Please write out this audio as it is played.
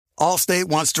Allstate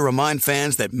wants to remind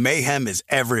fans that mayhem is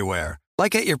everywhere,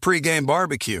 like at your pregame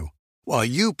barbecue. While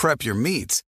you prep your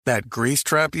meats, that grease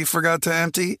trap you forgot to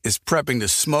empty is prepping to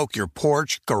smoke your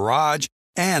porch, garage,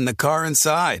 and the car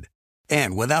inside.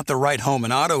 And without the right home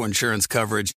and auto insurance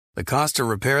coverage, the cost to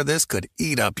repair this could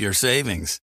eat up your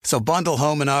savings. So bundle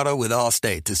home and auto with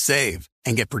Allstate to save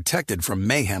and get protected from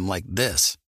mayhem like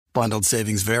this. Bundled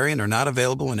savings vary and are not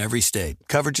available in every state.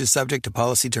 Coverage is subject to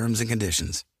policy terms and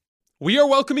conditions. We are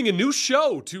welcoming a new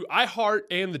show to iHeart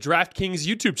and the DraftKings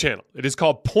YouTube channel. It is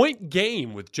called Point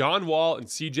Game with John Wall and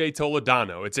CJ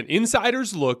Toledano. It's an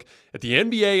insider's look at the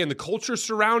NBA and the culture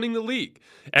surrounding the league.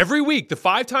 Every week, the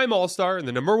five-time All-Star and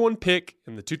the number one pick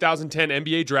in the 2010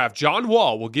 NBA draft, John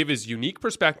Wall, will give his unique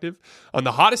perspective on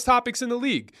the hottest topics in the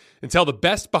league and tell the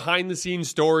best behind-the-scenes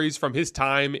stories from his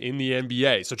time in the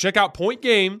NBA. So check out Point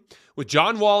Game with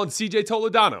John Wall and CJ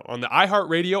Toledano on the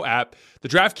iHeartRadio app, the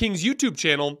DraftKings YouTube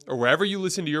channel, or wherever you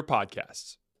listen to your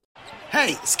podcasts.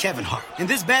 Hey, it's Kevin Hart. And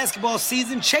this basketball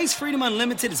season, Chase Freedom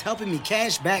Unlimited is helping me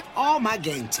cash back all my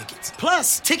game tickets.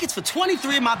 Plus, tickets for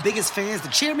 23 of my biggest fans to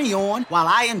cheer me on while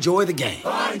I enjoy the game.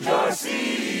 Find your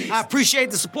seats. I appreciate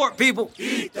the support, people.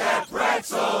 Eat that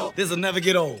pretzel. This'll never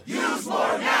get old. Use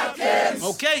more napkins.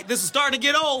 Okay, this is starting to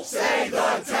get old. Say the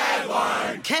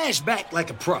tagline. Cash back like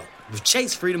a pro with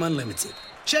Chase Freedom Unlimited.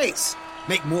 Chase,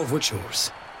 make more of what's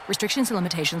yours. Restrictions and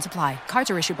limitations apply. Cards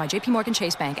are issued by JPMorgan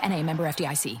Chase Bank N.A. member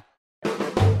FDIC.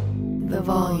 The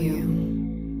volume.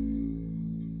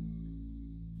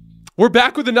 We're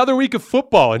back with another week of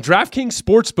football, and DraftKings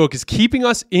Sportsbook is keeping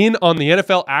us in on the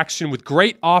NFL action with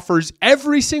great offers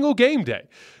every single game day.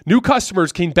 New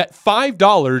customers can bet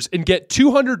 $5 and get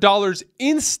 $200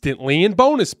 instantly in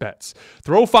bonus bets.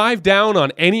 Throw $5 down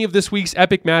on any of this week's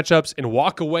epic matchups and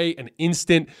walk away an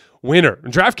instant winner.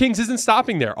 And DraftKings isn't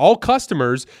stopping there. All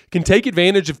customers can take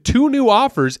advantage of 2 new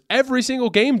offers every single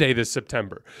game day this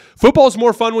September. Football's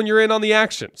more fun when you're in on the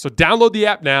action. So download the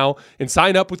app now and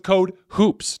sign up with code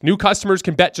HOOPS. New customers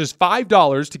can bet just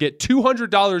 $5 to get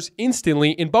 $200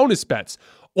 instantly in bonus bets.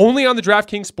 Only on the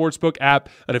DraftKings Sportsbook app,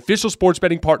 an official sports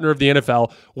betting partner of the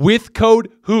NFL, with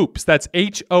code HOOPS. That's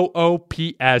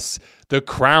HOOPS. The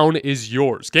crown is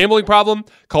yours. Gambling problem?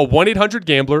 Call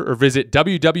 1-800-GAMBLER or visit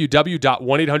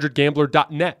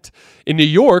www.1800gambler.net. In New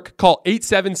York, call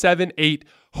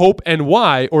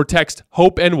 877-8-HOPE-NY or text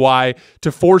HOPE-NY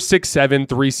to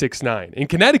 467-369. In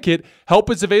Connecticut, help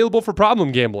is available for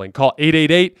problem gambling. Call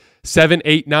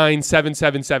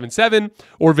 888-789-7777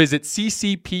 or visit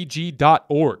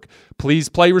ccpg.org. Please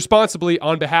play responsibly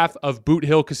on behalf of Boot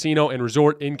Hill Casino and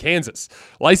Resort in Kansas.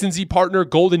 Licensee partner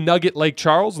Golden Nugget Lake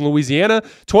Charles in Louisiana.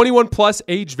 21 plus,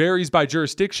 age varies by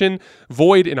jurisdiction.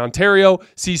 Void in Ontario.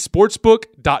 See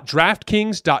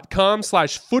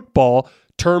sportsbook.draftkings.com/football.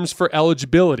 Terms for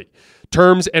eligibility.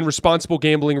 Terms and responsible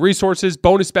gambling resources.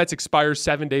 Bonus bets expire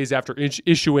 7 days after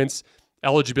issuance.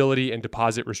 Eligibility and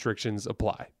deposit restrictions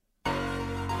apply.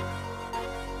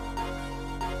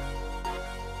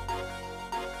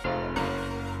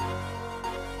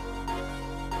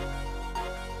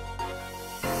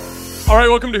 All right,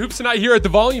 welcome to Hoops Tonight here at The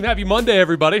Volume. Happy Monday,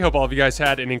 everybody. Hope all of you guys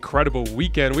had an incredible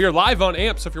weekend. We are live on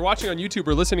AMP, so if you're watching on YouTube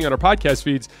or listening on our podcast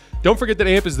feeds, don't forget that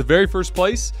AMP is the very first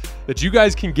place that you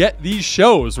guys can get these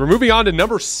shows. We're moving on to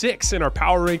number 6 in our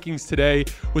power rankings today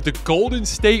with the Golden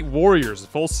State Warriors, a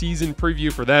full season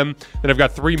preview for them. Then I've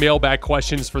got 3 mailbag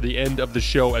questions for the end of the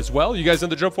show as well. You guys know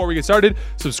the drill before we get started.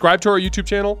 Subscribe to our YouTube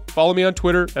channel. Follow me on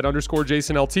Twitter at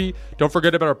 _JasonLT. Don't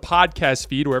forget about our podcast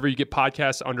feed, wherever you get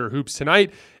podcasts under Hoops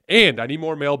Tonight. And I need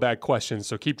more mailbag questions,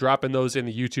 so keep dropping those in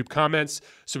the YouTube comments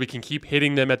so we can keep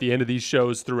hitting them at the end of these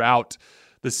shows throughout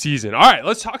the season. All right,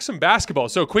 let's talk some basketball.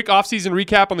 So quick offseason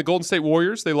recap on the Golden State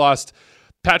Warriors. They lost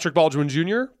Patrick Baldwin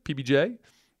Jr., PBJ,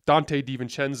 Dante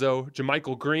DiVincenzo,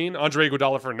 JaMychal Green, Andre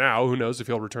Iguodala for now. Who knows if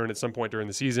he'll return at some point during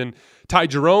the season. Ty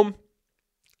Jerome,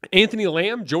 Anthony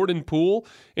Lamb, Jordan Poole,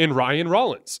 and Ryan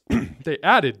Rollins. They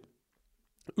added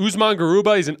Usman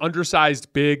Garuba. Is an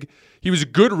undersized big. He was a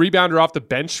good rebounder off the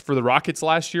bench for the Rockets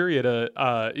last year. He had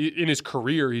in his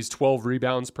career, he's 12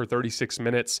 rebounds per 36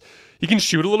 minutes. He can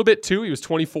shoot a little bit too. He was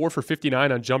 24 for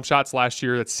 59 on jump shots last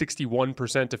year. That's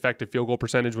 61% effective field goal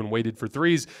percentage when weighted for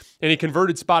threes. And he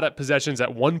converted spot-up possessions at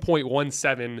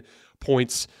 1.17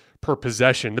 points per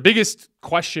possession. The biggest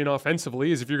question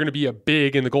offensively is if you're going to be a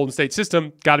big in the Golden State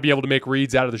system, got to be able to make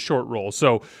reads out of the short roll.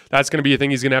 So that's going to be a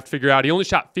thing he's going to have to figure out. He only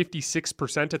shot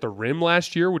 56% at the rim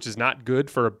last year, which is not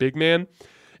good for a big man.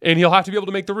 And he'll have to be able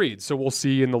to make the reads. So we'll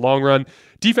see in the long run.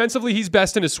 Defensively, he's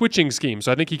best in a switching scheme.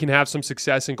 So I think he can have some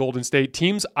success in Golden State.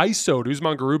 Teams ISO'd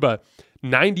Usman Garuba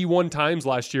 91 times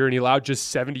last year, and he allowed just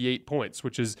 78 points,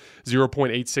 which is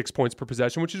 0.86 points per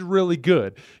possession, which is really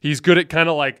good. He's good at kind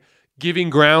of like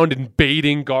giving ground and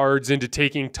baiting guards into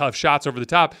taking tough shots over the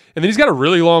top. And then he's got a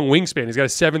really long wingspan. He's got a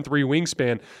 7'3"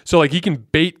 wingspan. So like he can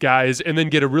bait guys and then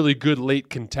get a really good late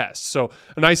contest. So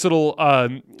a nice little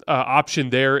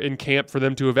option there in camp for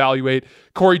them to evaluate.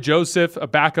 Corey Joseph, a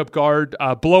backup guard,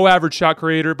 below average shot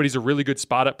creator, but he's a really good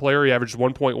spot up player. He averaged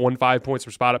 1.15 points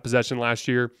per spot up possession last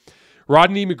year.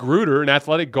 Rodney Magruder, an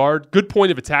athletic guard, good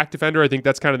point of attack defender. I think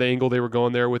that's kind of the angle they were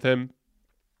going there with him.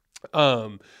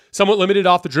 Somewhat limited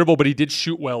off the dribble, but he did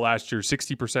shoot well last year,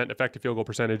 60% effective field goal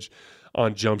percentage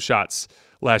on jump shots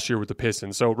last year with the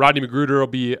Pistons. So Rodney Magruder will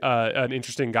be an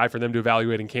interesting guy for them to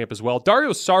evaluate in camp as well.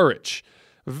 Dario Saric,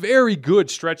 very good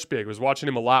stretch big. Was watching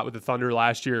him a lot with the Thunder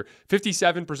last year.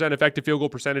 57% effective field goal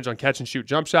percentage on catch and shoot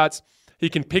jump shots. He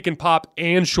can pick and pop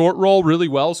and short roll really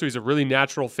well, so he's a really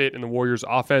natural fit in the Warriors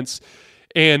offense.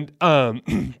 And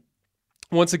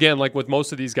once again, like with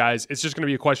most of these guys, it's just going to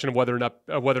be a question of whether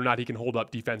or not he can hold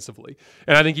up defensively.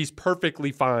 And I think he's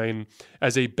perfectly fine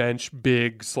as a bench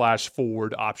big /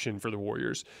 forward option for the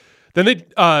Warriors. Then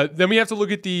we have to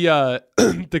look at the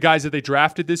the guys that they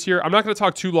drafted this year. I'm not going to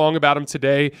talk too long about them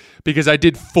today because I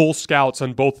did full scouts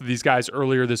on both of these guys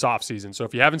earlier this offseason. So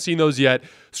if you haven't seen those yet,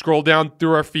 scroll down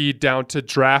through our feed down to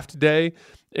draft day,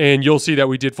 and you'll see that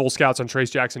we did full scouts on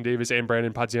Trayce Jackson-Davis and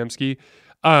Brandon Podziemski.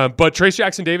 But Trayce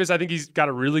Jackson-Davis, I think he's got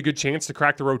a really good chance to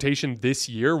crack the rotation this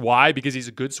year. Why? Because he's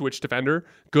a good switch defender,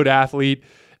 good athlete,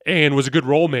 and was a good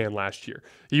roll man last year.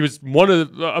 He was one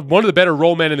of the better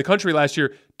roll men in the country last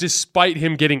year, despite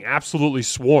him getting absolutely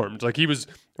swarmed. Like he was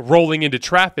rolling into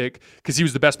traffic because he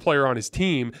was the best player on his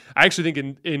team. I actually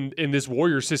think in this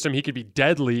Warriors system, he could be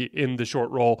deadly in the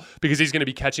short roll because he's going to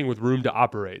be catching with room to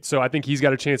operate. So I think he's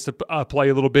got a chance to play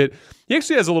a little bit. He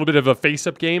actually has a little bit of a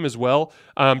face-up game as well.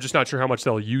 I'm just not sure how much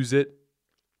they'll use it.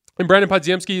 And Brandon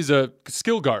Podziemski is a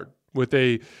skill guard with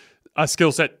a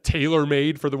skill set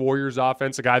tailor-made for the Warriors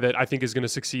offense, a guy that I think is going to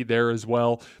succeed there as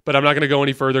well. But I'm not going to go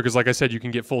any further because, like I said, you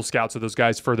can get full scouts of those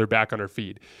guys further back on our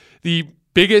feed. The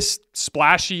biggest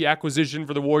splashy acquisition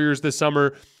for the Warriors this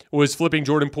summer was flipping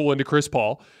Jordan Poole into Chris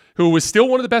Paul, who was still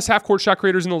one of the best half-court shot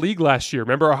creators in the league last year.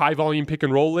 Remember our high-volume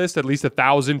pick-and-roll list, at least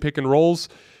 1,000 pick-and-rolls?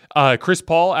 Chris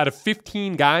Paul, out of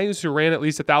 15 guys who ran at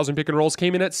least 1,000 pick-and-rolls,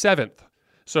 came in at 7th.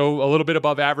 So a little bit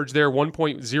above average there,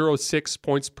 1.06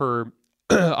 points per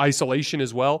isolation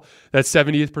as well. That's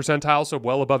 70th percentile, so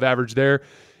well above average there.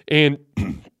 And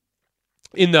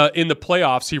in the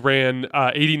playoffs, he ran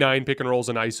 89 pick and rolls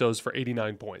and isos for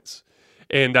 89 points.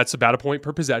 And that's about a point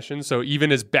per possession. So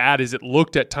even as bad as it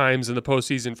looked at times in the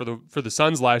postseason for the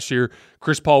Suns last year,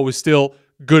 Chris Paul was still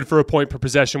good for a point per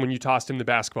possession when you tossed him the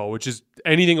basketball, which is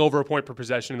anything over a point per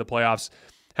possession in the playoffs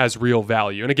has real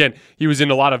value. And again, he was in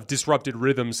a lot of disrupted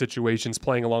rhythm situations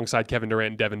playing alongside Kevin Durant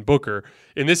and Devin Booker.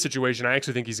 In this situation, I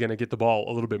actually think he's going to get the ball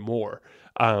a little bit more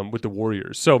with the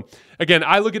Warriors. So again,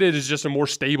 I look at it as just a more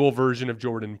stable version of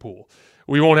Jordan Poole.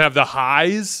 We won't have the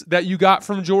highs that you got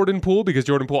from Jordan Poole because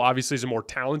Jordan Poole obviously is a more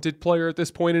talented player at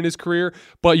this point in his career,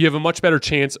 but you have a much better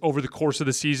chance over the course of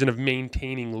the season of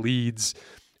maintaining leads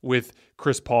with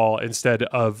Chris Paul instead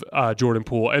of Jordan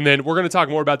Poole. And then we're going to talk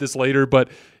more about this later, but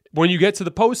when you get to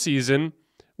the postseason,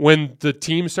 when the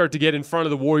teams start to get in front of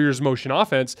the Warriors' motion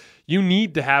offense, you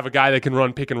need to have a guy that can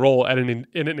run pick and roll at an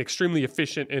extremely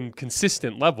efficient and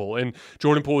consistent level. And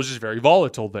Jordan Poole is just very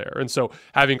volatile there. And so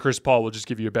having Chris Paul will just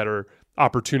give you a better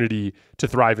opportunity to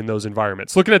thrive in those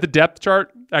environments. Looking at the depth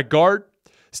chart at guard,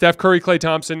 Steph Curry, Klay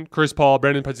Thompson, Chris Paul,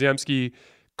 Brandon Podziemski,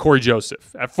 Corey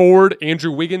Joseph. At forward,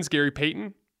 Andrew Wiggins, Gary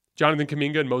Payton, Jonathan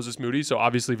Kuminga, and Moses Moody, so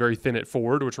obviously very thin at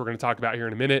forward, which we're going to talk about here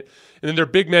in a minute. And then their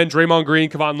big men, Draymond Green,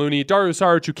 Kevon Looney, Dario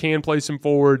Saric, who can play some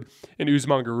forward, and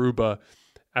Usman Garuba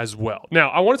as well. Now,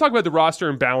 I want to talk about the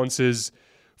roster imbalances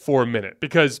for a minute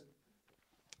because,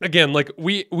 again, like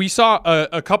we saw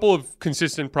a couple of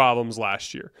consistent problems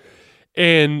last year.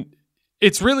 And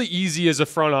it's really easy as a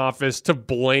front office to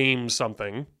blame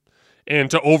something and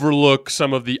to overlook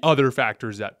some of the other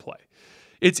factors at play.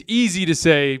 It's easy to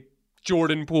say,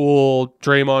 Jordan Poole,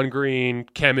 Draymond Green,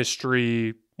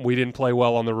 chemistry, we didn't play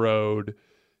well on the road,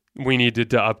 we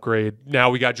needed to upgrade. Now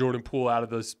we got Jordan Poole out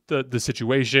of the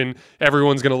situation.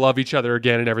 Everyone's going to love each other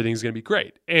again and everything's going to be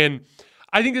great. And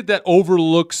I think that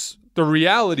overlooks the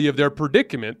reality of their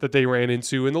predicament that they ran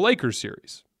into in the Lakers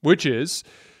series, which is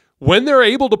when they're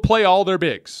able to play all their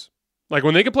bigs, like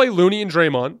when they can play Looney and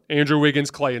Draymond, Andrew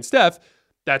Wiggins, Klay, and Steph,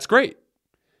 that's great.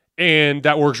 And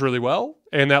that works really well.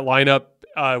 And that lineup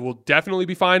will definitely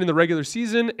be fine in the regular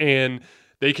season, and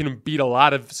they can beat a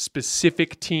lot of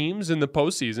specific teams in the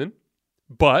postseason.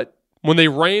 But when they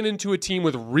ran into a team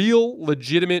with real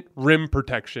legitimate rim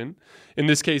protection, in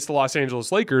this case the Los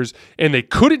Angeles Lakers, and they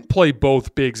couldn't play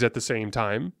both bigs at the same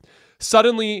time,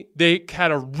 suddenly they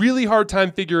had a really hard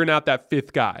time figuring out that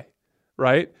fifth guy,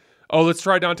 right? Oh, let's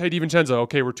try Dante DiVincenzo.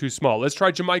 Okay, we're too small. Let's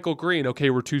try JaMychal Green. Okay,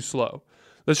 we're too slow.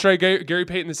 Let's try Gary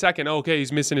Payton II. Oh, okay,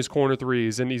 he's missing his corner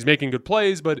threes, and he's making good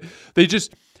plays, but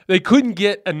they couldn't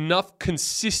get enough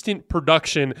consistent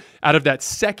production out of that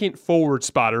second forward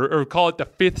spot, or call it the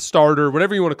fifth starter,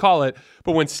 whatever you want to call it.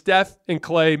 But when Steph and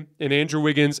Clay and Andrew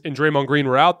Wiggins and Draymond Green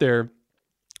were out there,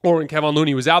 or when Kevin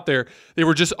Looney was out there, they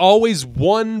were just always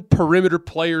one perimeter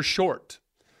player short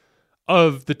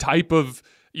of the type of,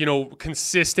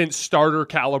 consistent starter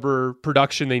caliber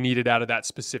production they needed out of that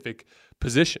specific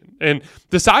position. And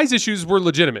the size issues were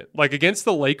legitimate. Like against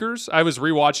the Lakers, I was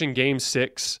rewatching Game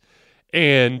 6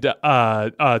 and the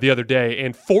other day,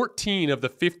 and 14 of the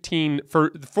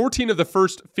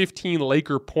first 15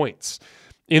 Laker points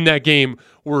in that game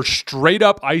were straight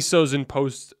up ISOs and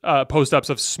post ups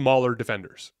of smaller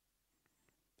defenders.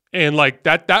 And like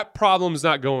that problem's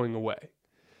not going away.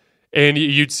 And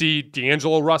you'd see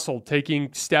D'Angelo Russell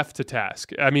taking Steph to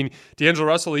task. I mean, D'Angelo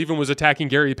Russell even was attacking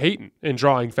Gary Payton and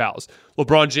drawing fouls.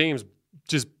 LeBron James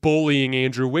just bullying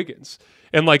Andrew Wiggins.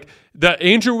 And like the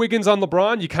Andrew Wiggins on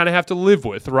LeBron, you kind of have to live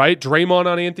with, right? Draymond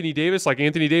on Anthony Davis, like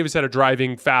Anthony Davis had a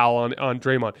driving foul on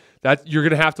Draymond. That you're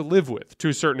going to have to live with to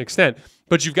a certain extent.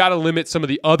 But you've got to limit some of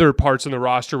the other parts in the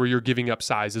roster where you're giving up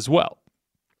size as well.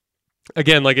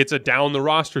 Again, like it's a down the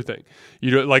roster thing.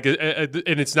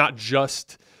 And it's not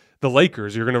just the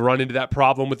Lakers. You're going to run into that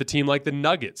problem with a team like the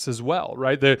Nuggets as well,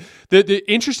 right? The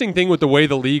interesting thing with the way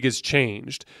the league has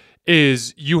changed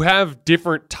is you have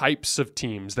different types of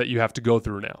teams that you have to go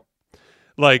through now.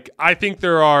 Like, I think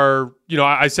there are,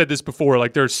 I said this before,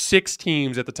 like there's 6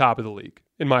 teams at the top of the league,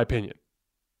 in my opinion.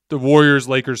 The Warriors,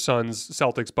 Lakers, Suns,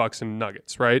 Celtics, Bucks, and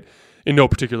Nuggets, right? In no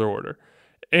particular order.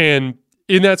 And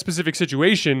in that specific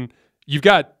situation, you've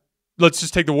got, let's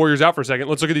just take the Warriors out for a second.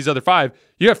 Let's look at these other 5.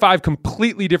 You have 5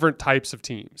 completely different types of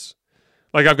teams.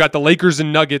 Like I've got the Lakers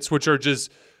and Nuggets, which are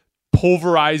just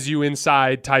pulverize you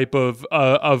inside type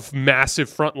of massive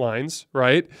front lines,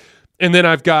 right? And then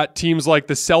I've got teams like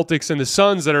the Celtics and the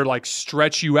Suns that are like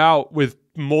stretch you out with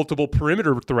multiple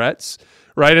perimeter threats,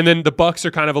 right? And then the Bucks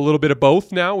are kind of a little bit of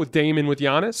both now with Dame and with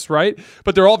Giannis, right?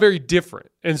 But they're all very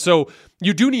different. And so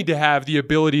you do need to have the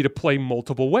ability to play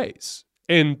multiple ways.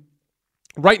 And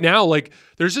right now, like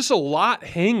there's just a lot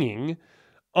hanging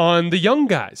on the young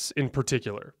guys in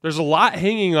particular. There's a lot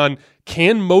hanging on,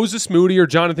 can Moses Moody or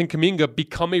Jonathan Kuminga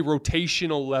become a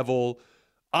rotational level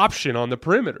option on the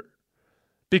perimeter?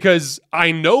 Because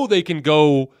I know they can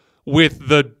go with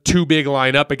the 2 big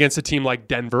lineup against a team like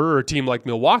Denver or a team like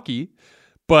Milwaukee,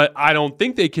 but I don't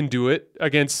think they can do it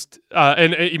against,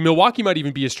 and Milwaukee might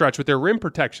even be a stretch with their rim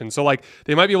protection. So like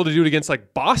they might be able to do it against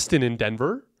like Boston and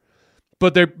Denver,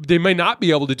 but they may not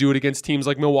be able to do it against teams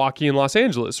like Milwaukee and Los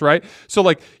Angeles, right? So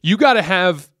like you got to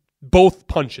have both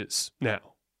punches now.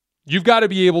 You've got to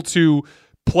be able to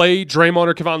play Draymond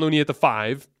or Kevon Looney at the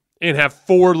 5 and have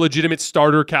 4 legitimate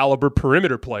starter caliber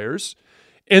perimeter players.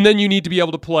 And then you need to be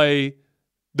able to play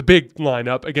the big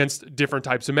lineup against different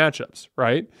types of matchups,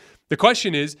 right? The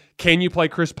question is, can you play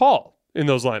Chris Paul in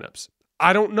those lineups?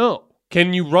 I don't know.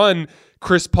 Can you run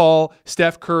Chris Paul,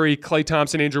 Steph Curry, Klay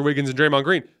Thompson, Andrew Wiggins, and Draymond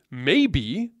Green?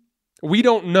 Maybe. We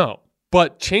don't know.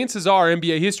 But chances are,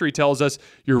 NBA history tells us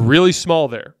you're really small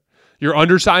there. You're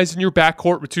undersized in your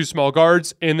backcourt with 2 small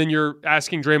guards, and then you're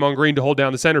asking Draymond Green to hold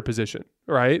down the center position,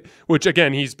 right? Which,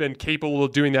 again, he's been capable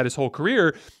of doing that his whole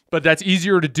career, but that's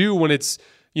easier to do when it's,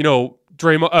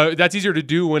 Draymond. That's easier to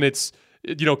do when it's,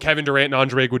 Kevin Durant and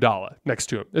Andre Iguodala next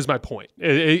to him, is my point.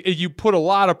 You put a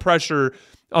lot of pressure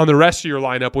on the rest of your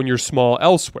lineup when you're small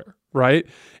elsewhere, right?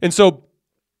 And so,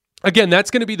 again, that's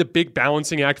going to be the big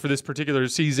balancing act for this particular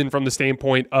season from the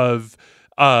standpoint of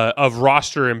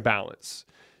roster imbalance.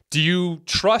 Do you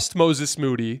trust Moses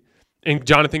Moody and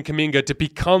Jonathan Kuminga to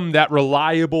become that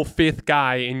reliable 5th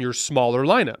guy in your smaller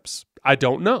lineups? I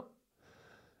don't know.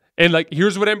 And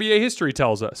here's what NBA history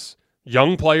tells us.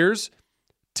 Young players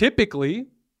typically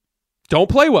don't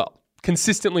play well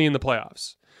consistently in the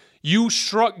playoffs. You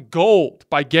struck gold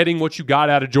by getting what you got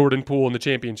out of Jordan Poole in the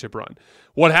championship run.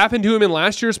 What happened to him in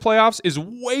last year's playoffs is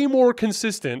way more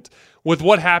consistent with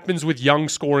what happens with young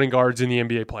scoring guards in the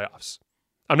NBA playoffs.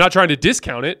 I'm not trying to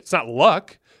discount it. It's not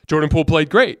luck. Jordan Poole played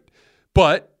great,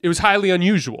 but it was highly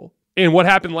unusual. And what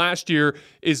happened last year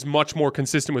is much more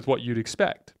consistent with what you'd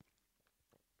expect.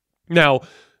 Now,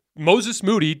 Moses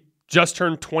Moody just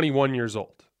turned 21 years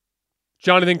old.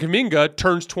 Jonathan Kuminga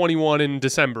turns 21 in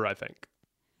December, I think.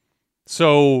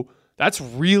 So that's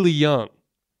really young.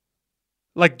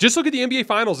 Like, just look at the NBA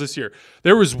Finals this year.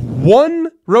 There was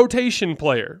one rotation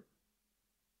player,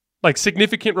 like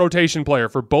significant rotation player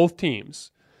for both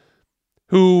teams,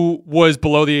 who was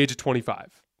below the age of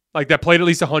 25. Like, that played at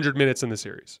least 100 minutes in the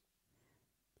series.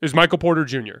 It was Michael Porter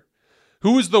Jr.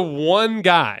 Who was the one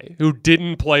guy who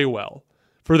didn't play well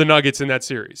for the Nuggets in that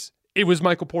series? It was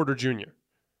Michael Porter Jr.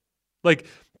 Like,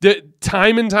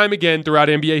 time and time again throughout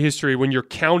NBA history, when you're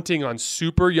counting on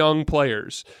super young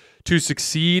players to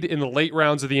succeed in the late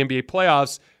rounds of the NBA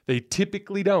playoffs, they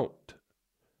typically don't.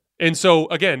 And so,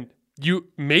 again,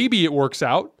 maybe it works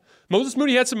out. Moses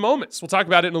Moody had some moments. We'll talk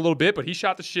about it in a little bit, but he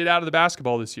shot the shit out of the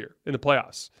basketball this year in the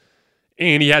playoffs.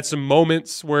 And he had some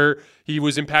moments where he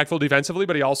was impactful defensively,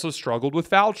 but he also struggled with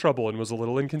foul trouble and was a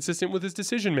little inconsistent with his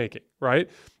decision-making, right?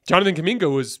 Jonathan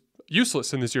Kuminga was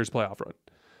useless in this year's playoff run.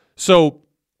 So,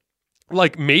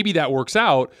 like, maybe that works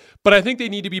out, but I think they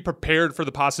need to be prepared for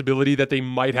the possibility that they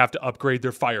might have to upgrade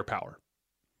their firepower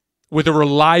with a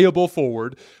reliable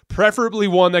forward, preferably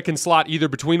one that can slot either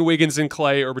between Wiggins and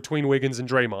Clay or between Wiggins and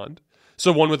Draymond.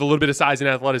 So one with a little bit of size and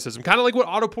athleticism, kind of like what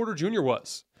Otto Porter Jr.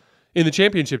 was in the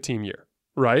championship team year,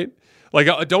 right? Like,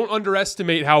 don't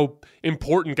underestimate how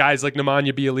important guys like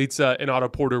Nemanja Bjelica and Otto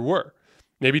Porter were.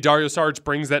 Maybe Dario Saric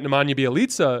brings that Nemanja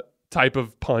Bjelica type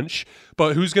of punch,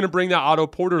 but who's going to bring that Otto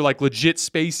Porter, like, legit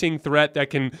spacing threat that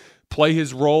can play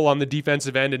his role on the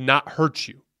defensive end and not hurt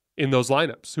you in those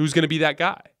lineups? Who's going to be that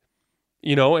guy?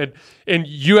 You know, and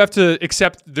you have to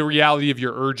accept the reality of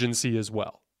your urgency as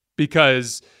well,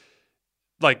 because,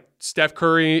 like, Steph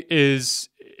Curry is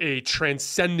a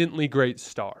transcendently great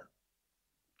star.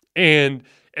 And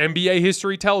NBA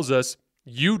history tells us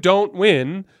you don't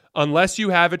win unless you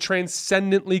have a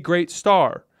transcendently great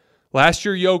star. Last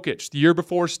year, Jokic. The year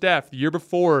before, Steph. The year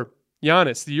before,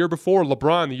 Giannis. The year before,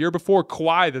 LeBron. The year before,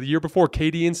 Kawhi. The year before,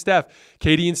 KD and Steph.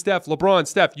 KD and Steph. LeBron,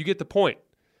 Steph. You get the point.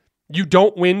 You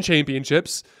don't win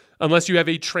championships unless you have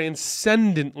a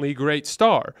transcendently great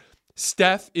star.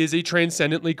 Steph is a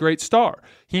transcendently great star.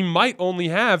 He might only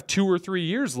have 2 or 3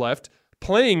 years left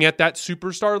playing at that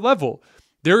superstar level.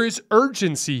 There is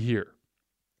urgency here.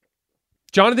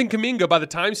 Jonathan Kuminga, by the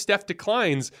time Steph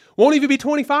declines, won't even be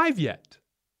 25 yet.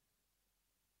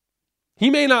 He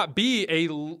may not be a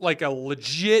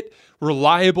legit,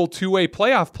 reliable two-way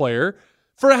playoff player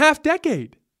for a half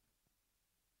decade.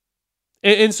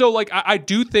 And so, like, I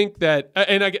do think that,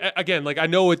 and again, like, I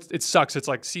know it sucks. It's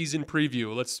like season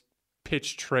preview. Let's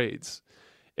pitch trades.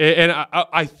 And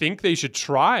I think they should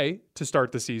try to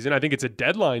start the season. I think it's a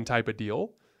deadline type of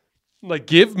deal. Like,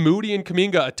 give Moody and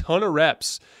Kuminga a ton of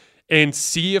reps and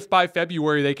see if by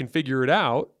February they can figure it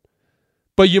out.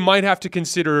 But you might have to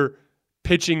consider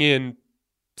pitching in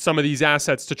some of these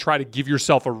assets to try to give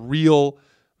yourself a real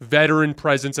veteran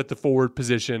presence at the forward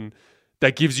position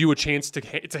that gives you a chance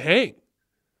to hang.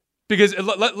 Because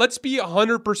let's be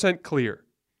 100% clear.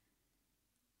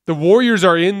 The Warriors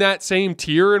are in that same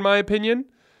tier, in my opinion.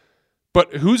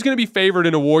 But who's going to be favored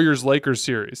in a Warriors-Lakers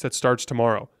series that starts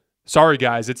tomorrow? Sorry,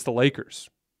 guys, it's the Lakers.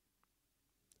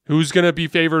 Who's going to be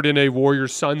favored in a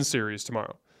Warriors-Suns series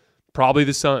tomorrow? Probably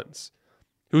the Suns.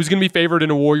 Who's going to be favored in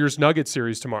a Warriors-Nuggets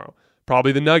series tomorrow?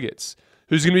 Probably the Nuggets.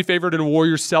 Who's going to be favored in a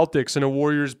Warriors-Celtics and a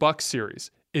Warriors-Bucks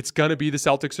series? It's going to be the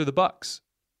Celtics or the Bucks.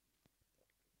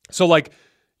 So, like,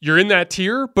 you're in that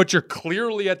tier, but you're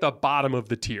clearly at the bottom of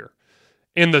the tier.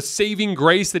 And the saving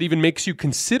grace that even makes you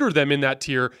consider them in that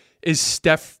tier is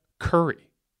Steph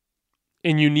Curry.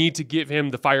 And you need to give him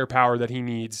the firepower that he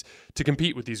needs to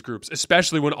compete with these groups,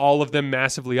 especially when all of them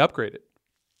massively upgraded.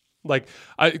 Like,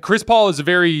 Chris Paul is a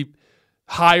very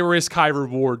high-risk,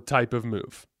 high-reward type of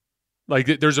move.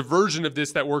 Like, there's a version of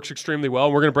this that works extremely well,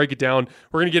 and we're going to break it down.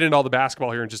 We're going to get into all the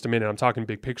basketball here in just a minute. I'm talking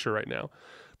big picture right now.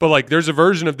 But, like, there's a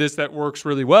version of this that works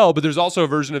really well, but there's also a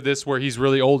version of this where he's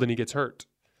really old and he gets hurt.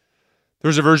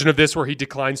 There's a version of this where he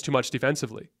declines too much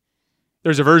defensively.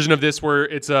 There's a version of this where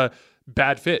it's a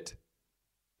bad fit.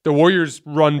 The Warriors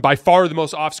run by far the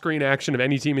most off-screen action of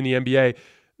any team in the NBA.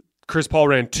 Chris Paul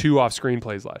ran 2 off-screen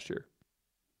plays last year.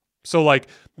 So, like,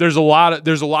 there's a lot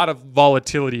of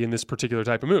volatility in this particular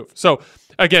type of move. So,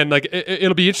 again, like,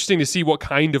 it'll be interesting to see what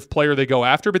kind of player they go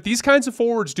after, but these kinds of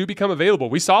forwards do become available.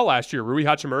 We saw last year Rui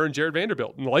Hachimura and Jared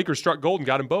Vanderbilt, and the Lakers struck gold and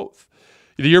got them both.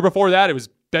 The year before that, it was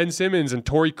Ben Simmons and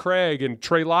Torrey Craig and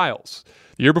Trey Lyles.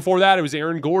 The year before that, it was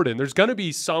Aaron Gordon. There's going to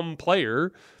be some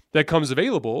player that comes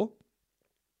available,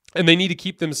 and they need to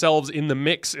keep themselves in the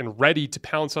mix and ready to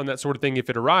pounce on that sort of thing if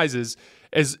it arises.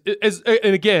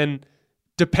 And again,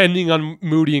 depending on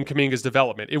Moody and Kuminga's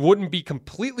development, it wouldn't be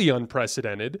completely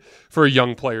unprecedented for a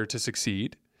young player to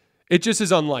succeed. It just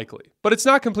is unlikely, but it's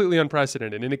not completely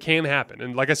unprecedented, and it can happen.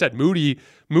 And like I said, Moody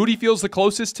feels the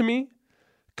closest to me.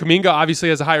 Kaminga obviously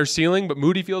has a higher ceiling, but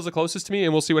Moody feels the closest to me,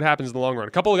 and we'll see what happens in the long run.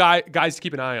 A couple of guys to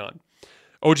keep an eye on.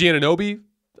 OG Anunoby,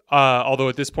 although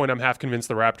at this point I'm half convinced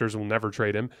the Raptors will never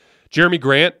trade him. Jeremy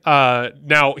Grant,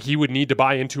 now he would need to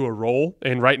buy into a role,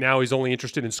 and right now he's only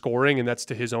interested in scoring, and that's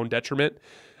to his own detriment.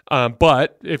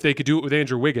 But if they could do it with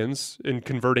Andrew Wiggins and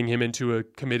converting him into a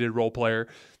committed role player,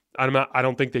 I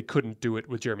don't think they couldn't do it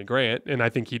with Jeremy Grant, and I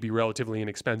think he'd be relatively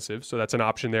inexpensive, so that's an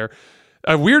option there.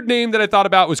 A weird name that I thought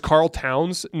about was Karl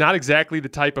Towns. Not exactly the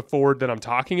type of forward that I'm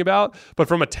talking about, but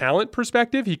from a talent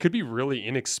perspective, he could be really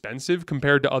inexpensive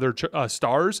compared to other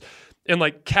stars. And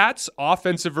like Cat's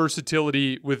offensive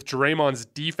versatility with Draymond's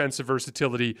defensive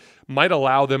versatility might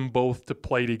allow them both to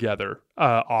play together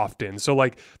often. So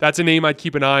like that's a name I'd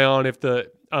keep an eye on if the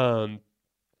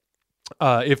Minnesota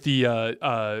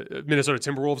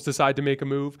Timberwolves decide to make a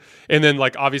move. And then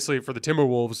like obviously for the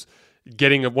Timberwolves,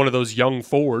 getting one of those young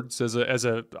forwards as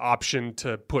a option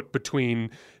to put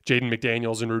between Jaden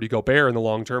McDaniels and Rudy Gobert in the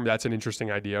long term, that's an interesting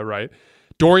idea, right?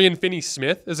 Dorian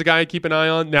Finney-Smith is a guy I keep an eye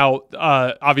on. Now,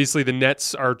 obviously the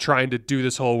Nets are trying to do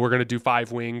this whole we're going to do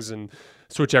 5 wings and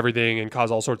switch everything and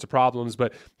cause all sorts of problems,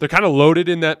 but they're kind of loaded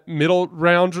in that middle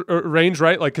range,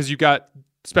 right? Like because you've got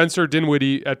Spencer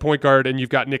Dinwiddie at point guard and you've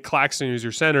got Nick Claxton who's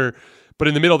your center. But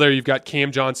in the middle there, you've got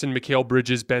Cam Johnson, Mikal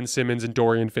Bridges, Ben Simmons, and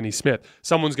Dorian Finney-Smith.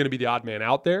 Someone's going to be the odd man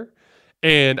out there.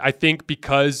 And I think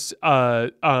because I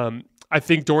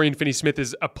think Dorian Finney-Smith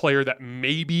is a player that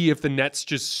maybe if the Nets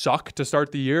just suck to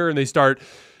start the year and they start,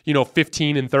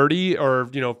 15-30 or,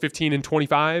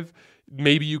 15-25,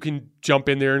 maybe you can jump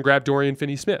in there and grab Dorian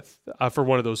Finney-Smith for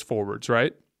one of those forwards,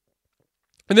 right?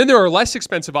 And then there are less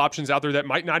expensive options out there that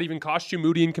might not even cost you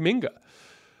Moody and Kuminga.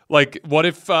 Like, what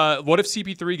if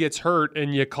CP3 gets hurt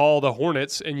and you call the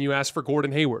Hornets and you ask for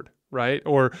Gordon Hayward, right?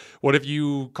 Or what if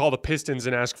you call the Pistons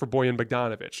and ask for Bojan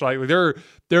Bogdanovic? Like,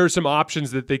 there are some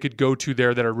options that they could go to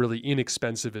there that are really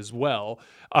inexpensive as well,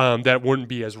 that wouldn't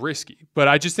be as risky. But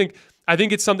I think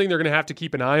it's something they're going to have to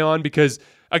keep an eye on because,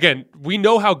 again, we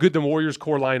know how good the Warriors'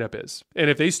 core lineup is. And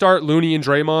if they start Looney and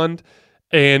Draymond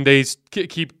and they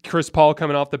keep Chris Paul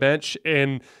coming off the bench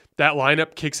and that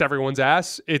lineup kicks everyone's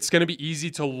ass, it's going to be easy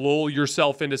to lull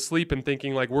yourself into sleep and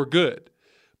thinking like we're good.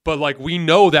 But like we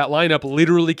know that lineup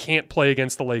literally can't play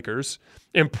against the Lakers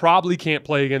and probably can't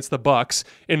play against the Bucks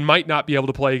and might not be able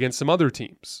to play against some other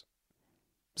teams.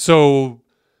 So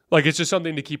like it's just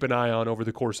something to keep an eye on over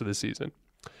the course of the season.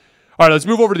 All right, let's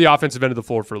move over to the offensive end of the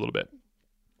floor for a little bit.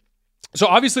 So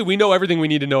obviously we know everything we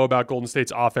need to know about Golden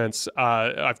State's offense.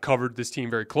 I've covered this team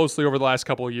very closely over the last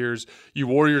couple of years. You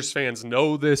Warriors fans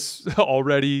know this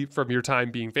already from your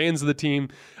time being fans of the team.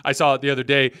 I saw it the other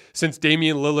day. Since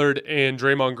Damian Lillard and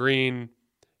Draymond Green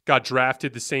got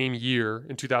drafted the same year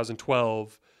in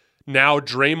 2012, now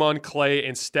Draymond, Clay,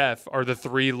 and Steph are the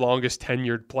 3 longest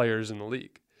tenured players in the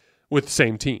league with the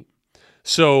same team.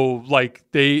 So like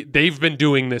they've been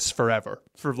doing this forever,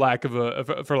 for lack of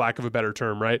a better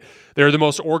term, right? They're the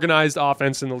most organized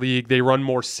offense in the league. They run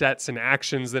more sets and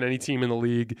actions than any team in the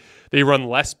league. They run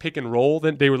less pick and roll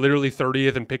than they were literally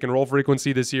 30th in pick and roll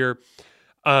frequency this year.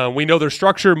 We know their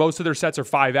structure. Most of their sets are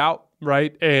 5 out,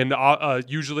 right? And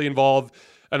usually involve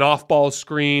an off-ball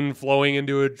screen flowing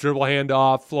into a dribble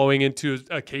handoff, flowing into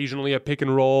occasionally a pick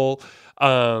and roll.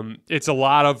 It's a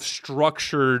lot of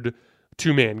structured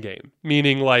 2-man game,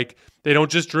 meaning like they don't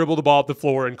just dribble the ball up the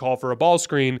floor and call for a ball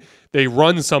screen. They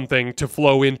run something to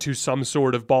flow into some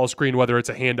sort of ball screen, whether it's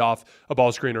a handoff, a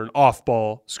ball screen, or an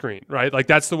off-ball screen, right? Like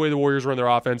that's the way the Warriors run their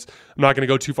offense. I'm not going to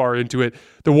go too far into it.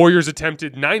 The Warriors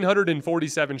attempted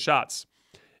 947 shots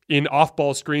in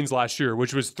off-ball screens last year,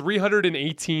 which was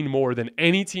 318 more than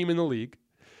any team in the league,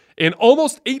 and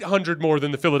almost 800 more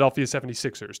than the Philadelphia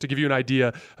 76ers, to give you an idea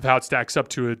of how it stacks up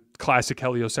to a classic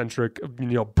heliocentric,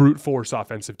 brute force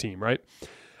offensive team, right?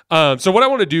 So what I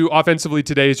want to do offensively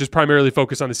today is just primarily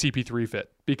focus on the CP3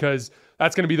 fit, because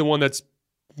that's going to be the one that's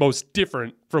most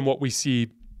different from what we see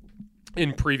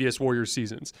in previous Warriors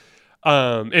seasons.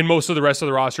 And most of the rest of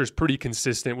the roster is pretty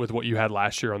consistent with what you had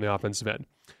last year on the offensive end.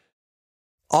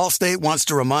 Allstate wants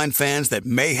to remind fans that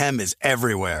mayhem is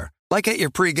everywhere, like at your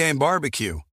pregame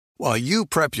barbecue. While you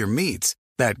prep your meats,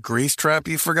 that grease trap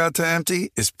you forgot to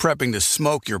empty is prepping to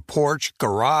smoke your porch,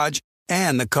 garage,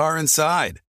 and the car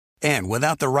inside. And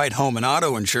without the right home and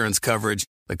auto insurance coverage,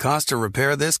 the cost to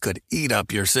repair this could eat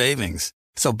up your savings.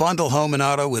 So bundle home and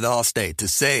auto with Allstate to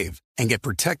save and get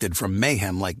protected from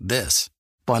mayhem like this.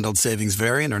 Bundled savings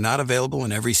vary and are not available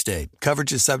in every state.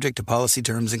 Coverage is subject to policy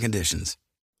terms and conditions.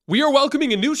 We are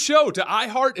welcoming a new show to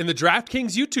iHeart and the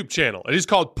DraftKings YouTube channel. It is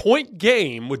called Point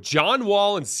Game with John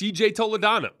Wall and CJ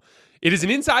Toledano. It is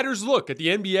an insider's look at the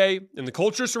NBA and the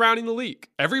culture surrounding the league.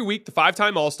 Every week, the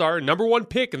 5-time All-Star and number 1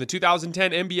 pick in the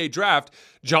 2010 NBA draft,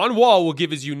 John Wall will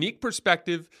give his unique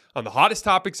perspective on the hottest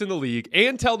topics in the league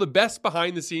and tell the best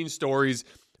behind-the-scenes stories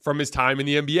from his time in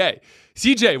the NBA.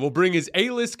 CJ will bring his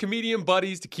A-list comedian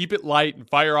buddies to keep it light and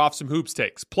fire off some hoops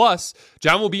takes. Plus,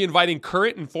 John will be inviting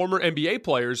current and former NBA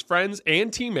players, friends,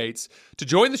 and teammates to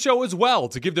join the show as well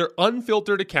to give their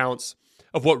unfiltered accounts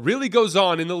of what really goes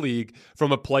on in the league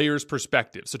from a player's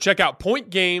perspective. So check out Point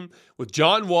Game with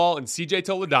John Wall and CJ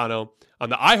Toledano on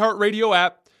the iHeartRadio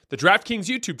app, the DraftKings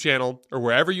YouTube channel, or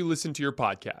wherever you listen to your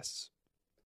podcasts.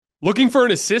 Looking for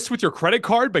an assist with your credit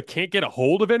card but can't get a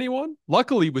hold of anyone?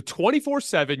 Luckily, with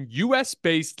 24/7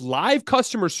 US-based live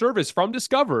customer service from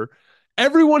Discover,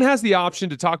 everyone has the option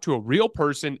to talk to a real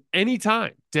person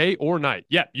anytime, day or night.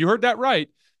 Yeah, you heard that right.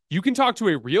 You can talk to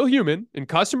a real human in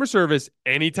customer service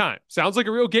anytime. Sounds like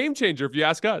a real game changer if you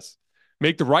ask us.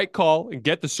 Make the right call and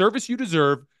get the service you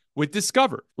deserve with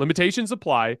Discover. Limitations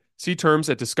apply. See terms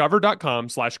at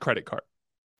discover.com/creditcard.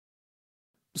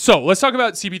 So let's talk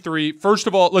about CP3. First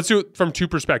of all, let's do it from two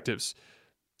perspectives.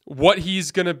 What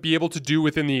he's going to be able to do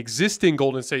within the existing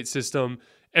Golden State system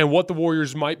and what the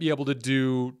Warriors might be able to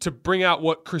do to bring out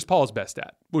what Chris Paul is best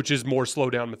at, which is more slow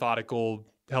down, methodical,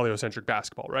 heliocentric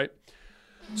basketball, right?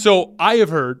 So I have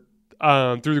heard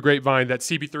through the grapevine that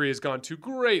CP3 has gone to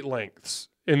great lengths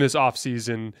in this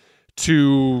offseason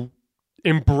to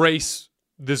embrace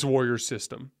this Warriors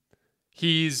system.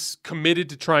 He's committed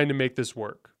to trying to make this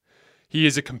work. He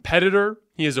is a competitor.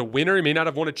 He is a winner. He may not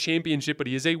have won a championship, but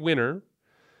he is a winner.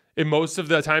 And most of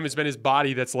the time, it's been his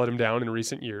body that's let him down in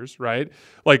recent years, right?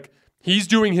 Like, he's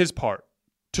doing his part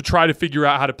to try to figure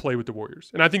out how to play with the Warriors.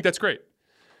 And I think that's great.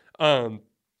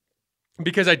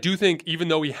 Because I do think, even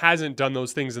though he hasn't done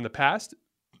those things in the past,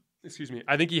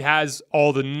 I think he has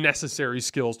all the necessary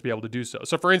skills to be able to do so.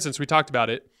 So, for instance, we talked about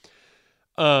it.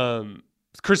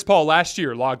 Chris Paul last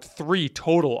year logged 3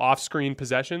 total off-screen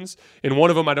possessions, and one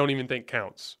of them I don't even think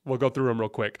counts. We'll go through them real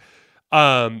quick.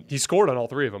 He scored on all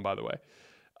 3 of them, by the way.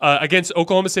 Against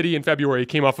Oklahoma City in February, he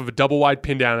came off of a double-wide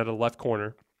pin down at the left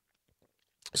corner.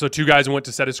 So 2 guys went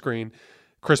to set a screen.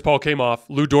 Chris Paul came off.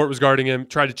 Lou Dort was guarding him,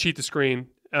 tried to cheat the screen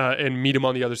and meet him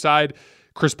on the other side.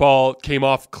 Chris Paul came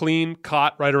off clean,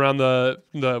 caught right around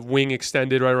the wing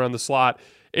extended, right around the slot,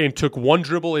 and took one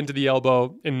dribble into the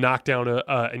elbow and knocked down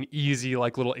an easy,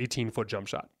 like, little 18-foot jump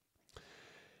shot.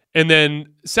 And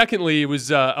then, secondly, it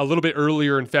was a little bit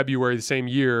earlier in February the same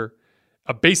year,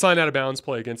 a baseline out-of-bounds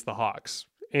play against the Hawks.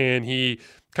 And he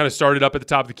kind of started up at the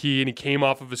top of the key, and he came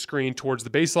off of a screen towards the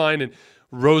baseline and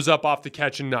rose up off the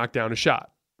catch and knocked down a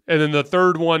shot. And then the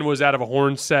third one was out of a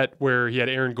horn set where he had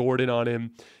Aaron Gordon on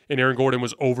him, and Aaron Gordon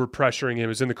was over-pressuring him. It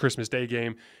was in the Christmas Day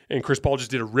game, and Chris Paul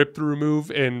just did a rip-through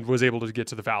move and was able to get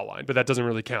to the foul line. But that doesn't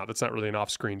really count. That's not really an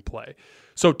off-screen play.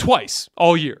 So twice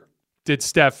all year did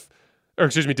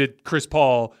Chris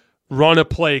Paul run a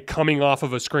play coming off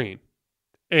of a screen.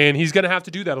 And he's going to have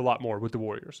to do that a lot more with the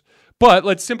Warriors. But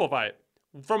let's simplify it.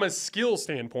 From a skill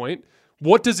standpoint,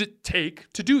 what does it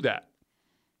take to do that?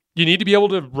 You need to be able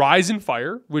to rise and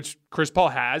fire, which Chris Paul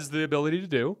has the ability to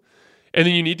do. And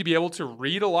then you need to be able to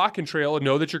read a lock and trail and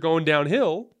know that you're going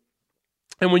downhill.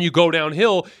 And when you go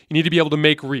downhill, you need to be able to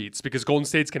make reads because Golden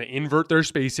State's going to invert their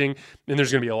spacing, and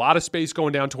there's going to be a lot of space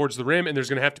going down towards the rim, and there's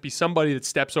going to have to be somebody that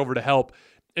steps over to help,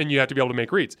 and you have to be able to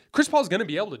make reads. Chris Paul's going to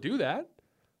be able to do that.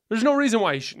 There's no reason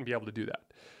why he shouldn't be able to do that.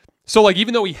 So, like,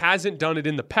 even though he hasn't done it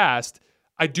in the past,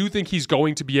 I do think he's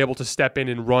going to be able to step in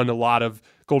and run a lot of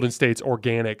Golden State's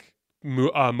organic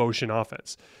motion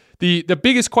offense. The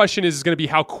biggest question is going to be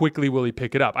how quickly will he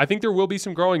pick it up? I think there will be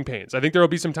some growing pains. I think there will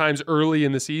be some times early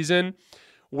in the season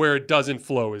where it doesn't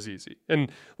flow as easy.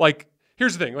 And, like,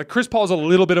 here's the thing. Like, Chris Paul's a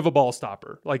little bit of a ball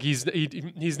stopper. Like, he's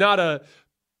not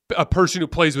a person who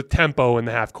plays with tempo in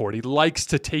the half court. He likes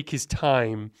to take his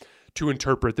time to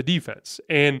interpret the defense.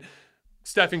 And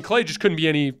Steph and Klay just couldn't be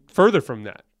any further from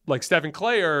that. Like, Steph and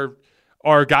Klay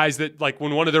are guys that, like,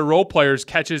 when one of their role players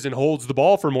catches and holds the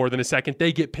ball for more than a second,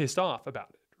 they get pissed off about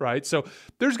it, right? So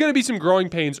there's going to be some growing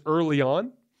pains early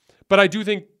on, but I do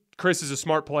think Chris is a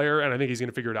smart player, and I think he's going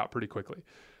to figure it out pretty quickly.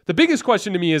 The biggest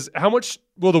question to me is, how much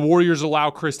will the Warriors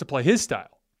allow Chris to play his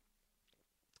style?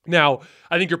 Now,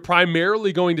 I think you're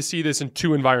primarily going to see this in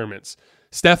 2 environments.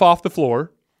 Steph off the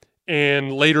floor,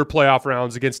 and later playoff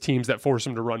rounds against teams that force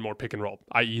him to run more pick and roll,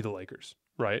 i.e. the Lakers,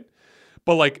 right?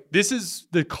 But, like, this is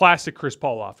the classic Chris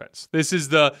Paul offense. This is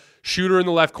the shooter in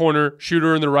the left corner,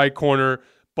 shooter in the right corner,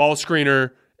 ball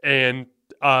screener, and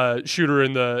shooter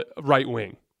in the right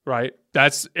wing, right?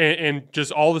 That's and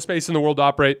just all the space in the world to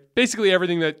operate. Basically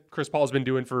everything that Chris Paul has been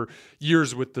doing for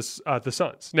years with the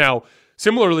Suns. Now,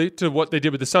 Similarly to what they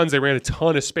did with the Suns, they ran a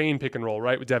ton of Spain pick and roll,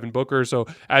 right, with Devin Booker. So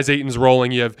as Ayton's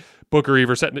rolling, you have Booker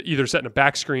either setting a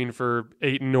back screen for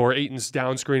Ayton, or Ayton's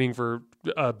down screening for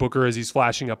Booker as he's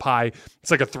flashing up high. It's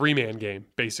like a 3-man game,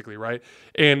 basically, right?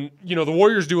 And, the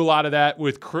Warriors do a lot of that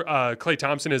with Klay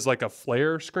Thompson as like a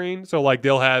flare screen. So like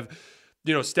they'll have,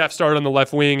 Steph start on the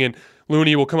left wing and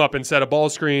Looney will come up and set a ball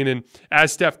screen. And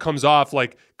as Steph comes off,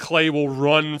 like Klay will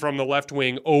run from the left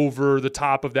wing over the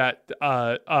top of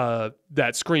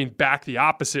that screen back the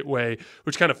opposite way,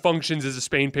 which kind of functions as a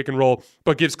Spain pick and roll,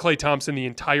 but gives Klay Thompson the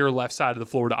entire left side of the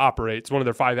floor to operate. It's one of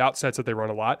their 5-out sets that they run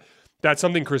a lot. That's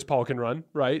something Chris Paul can run,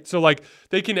 right? So like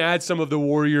they can add some of the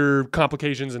Warrior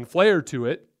complications and flair to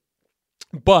it.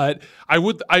 But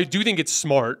I do think it's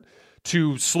smart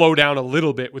to slow down a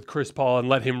little bit with Chris Paul and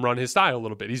let him run his style a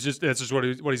little bit. That's just what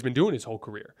he's been doing his whole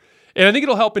career. And I think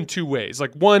it'll help in 2 ways.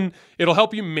 Like, one, it'll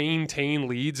help you maintain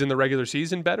leads in the regular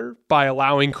season better by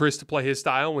allowing Chris to play his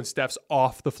style when Steph's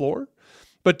off the floor.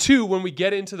 But 2, when we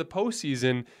get into the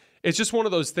postseason, it's just one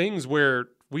of those things where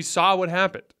we saw what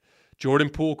happened. Jordan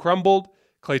Poole crumbled,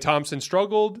 Klay Thompson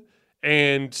struggled,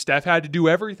 and Steph had to do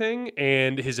everything,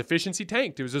 and his efficiency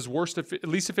tanked. It was his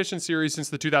least efficient series since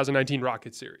the 2019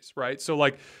 Rockets series, right? So,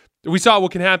 like, we saw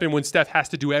what can happen when Steph has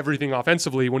to do everything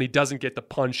offensively when he doesn't get the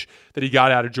punch that he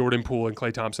got out of Jordan Poole and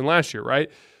Klay Thompson last year,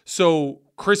 right? So,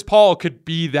 Chris Paul could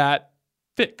be that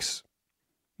fix.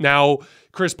 Now,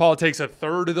 Chris Paul takes a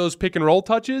third of those pick and roll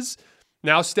touches.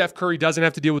 Now, Steph Curry doesn't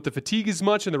have to deal with the fatigue as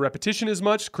much and the repetition as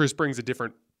much. Chris brings a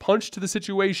different punch to the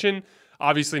situation.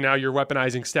 Obviously, now you're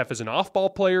weaponizing Steph as an off-ball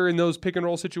player in those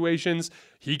pick-and-roll situations.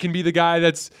 He can be the guy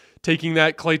that's taking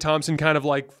that Klay Thompson kind of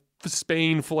like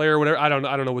Spain flair, whatever. I don't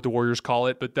know what the Warriors call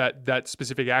it, but that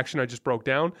specific action I just broke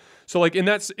down. So, like in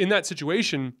that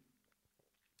situation,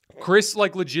 Chris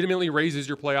like legitimately raises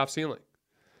your playoff ceiling.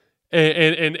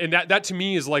 And that to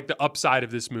me is like the upside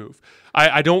of this move.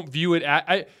 I don't view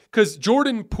it because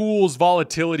Jordan Poole's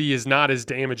volatility is not as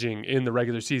damaging in the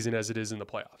regular season as it is in the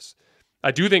playoffs. I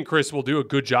do think Chris will do a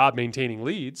good job maintaining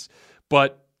leads,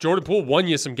 but Jordan Poole won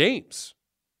you some games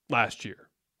last year,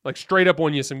 like straight up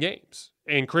won you some games.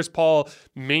 And Chris Paul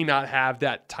may not have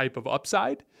that type of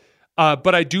upside,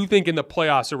 but I do think in the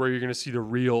playoffs are where you're going to see the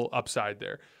real upside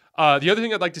there. The other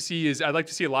thing I'd like to see is I'd like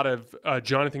to see a lot of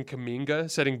Jonathan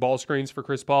Kuminga setting ball screens for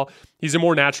Chris Paul. He's a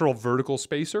more natural vertical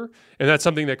spacer, and that's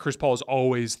something that Chris Paul has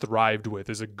always thrived with,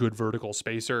 is a good vertical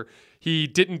spacer. He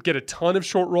didn't get a ton of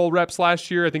short roll reps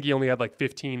last year. I think he only had like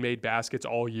 15 made baskets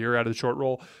all year out of the short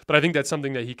roll, but I think that's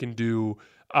something that he can do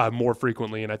more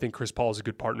frequently, and I think Chris Paul is a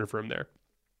good partner for him there.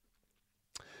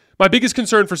 My biggest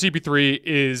concern for CP3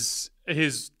 is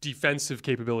his defensive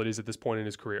capabilities at this point in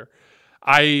his career.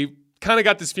 I kind of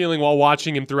got this feeling while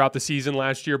watching him throughout the season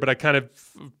last year, but I kind of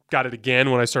got it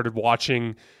again when I started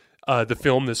watching the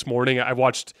film this morning. I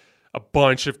watched a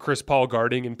bunch of Chris Paul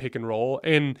guarding and pick and roll,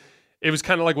 and it was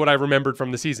kind of like what I remembered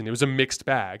from the season. It was a mixed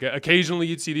bag. Occasionally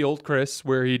you'd see the old Chris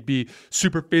where he'd be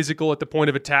super physical at the point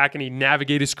of attack and he'd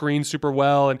navigate his screen super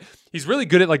well, and he's really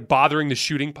good at like bothering the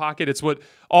shooting pocket. It's what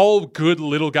all good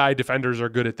little guy defenders are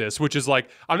good at this, which is like,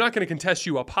 I'm not going to contest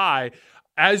you up high.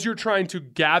 As you're trying to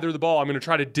gather the ball, I'm going to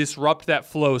try to disrupt that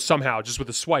flow somehow just with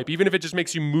a swipe, even if it just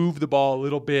makes you move the ball a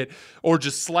little bit or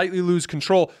just slightly lose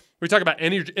control. We talk about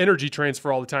energy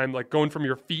transfer all the time, like going from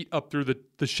your feet up through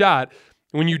the shot.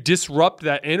 When you disrupt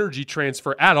that energy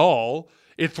transfer at all,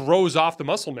 it throws off the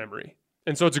muscle memory.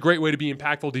 And so it's a great way to be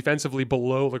impactful defensively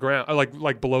below the ground,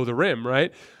 like below the rim,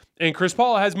 right? And Chris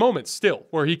Paul has moments still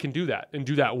where he can do that and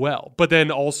do that well. But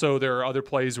then also there are other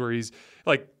plays where he's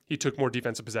like, he took more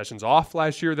defensive possessions off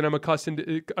last year than I'm accustomed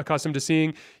to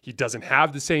seeing. He doesn't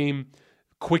have the same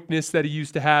quickness that he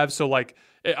used to have. So like,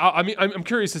 I mean, I'm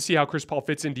curious to see how Chris Paul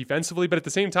fits in defensively, but at the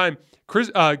same time,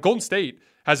 Golden State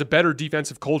has a better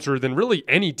defensive culture than really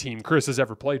any team Chris has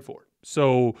ever played for.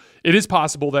 So it is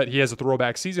possible that he has a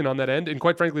throwback season on that end, and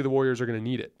quite frankly, the Warriors are going to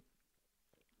need it.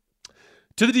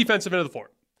 To the defensive end of the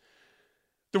floor.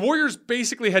 The Warriors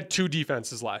basically had 2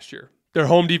 defenses last year. Their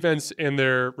home defense and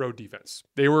their road defense.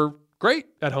 They were great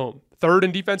at home. 3rd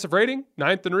in defensive rating,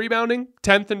 9th in rebounding,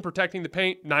 10th in protecting the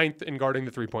paint, 9th in guarding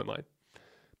the 3-point line.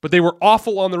 But they were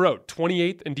awful on the road,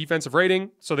 28th in defensive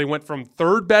rating, so they went from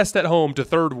 3rd best at home to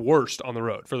 3rd worst on the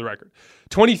road, for the record.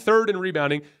 23rd in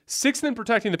rebounding, 6th in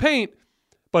protecting the paint,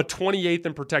 but 28th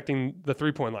in protecting the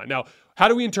 3-point line. Now, how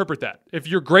do we interpret that? If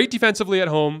you're great defensively at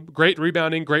home, great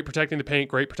rebounding, great protecting the paint,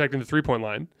 great protecting the 3-point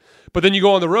line, but then you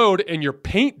go on the road and your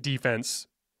paint defense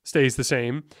stays the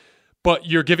same, but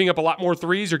you're giving up a lot more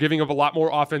threes, you're giving up a lot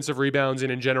more offensive rebounds,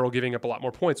 and in general giving up a lot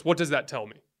more points. What does that tell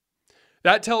me?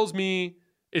 That tells me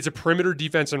it's a perimeter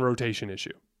defense and rotation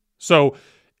issue. So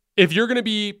if you're going to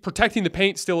be protecting the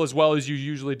paint still as well as you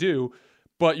usually do,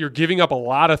 but you're giving up a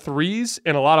lot of threes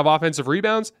and a lot of offensive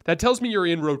rebounds, that tells me you're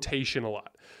in rotation a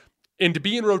lot. And to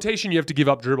be in rotation, you have to give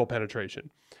up dribble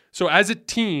penetration. So as a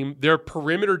team, their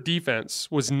perimeter defense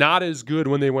was not as good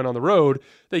when they went on the road.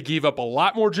 They gave up a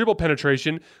lot more dribble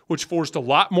penetration, which forced a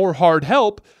lot more hard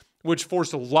help, which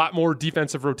forced a lot more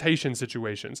defensive rotation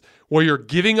situations where you're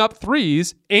giving up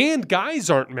threes and guys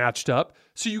aren't matched up,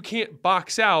 so you can't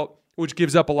box out, which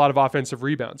gives up a lot of offensive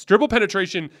rebounds. Dribble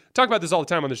penetration, talk about this all the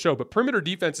time on the show, but perimeter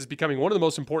defense is becoming one of the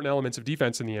most important elements of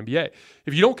defense in the NBA.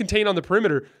 If you don't contain on the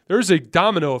perimeter, there's a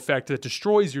domino effect that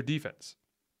destroys your defense.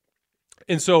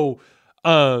 And so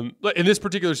in this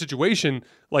particular situation,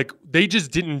 like they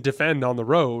just didn't defend on the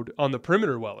road on the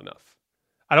perimeter well enough.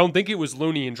 I don't think it was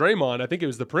Looney and Draymond. I think it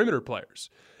was the perimeter players.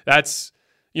 That's,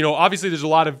 obviously there's a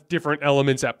lot of different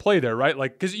elements at play there, right?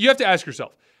 Like, because you have to ask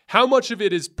yourself, how much of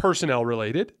it is personnel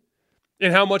related?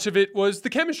 And how much of it was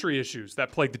the chemistry issues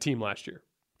that plagued the team last year?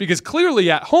 Because clearly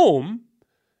at home,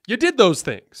 you did those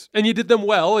things and you did them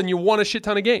well and you won a shit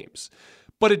ton of games,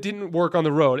 but it didn't work on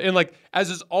the road. And like,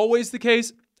 as is always the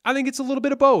case, I think it's a little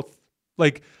bit of both.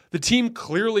 Like the team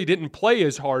clearly didn't play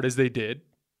as hard as they did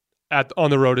on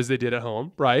the road as they did at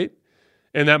home, right?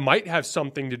 And that might have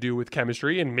something to do with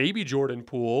chemistry, and maybe Jordan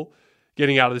Poole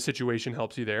getting out of the situation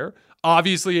helps you there.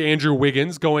 Obviously, Andrew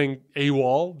Wiggins going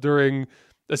AWOL during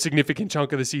a significant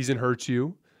chunk of the season hurts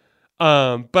you.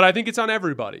 But I think it's on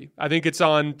everybody. I think it's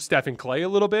on Steph and Clay a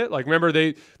little bit. Like, remember,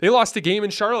 they lost a game in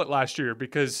Charlotte last year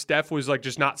because Steph was like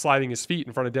just not sliding his feet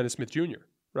in front of Dennis Smith Jr.,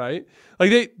 right?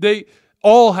 Like, they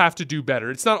all have to do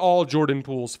better. It's not all Jordan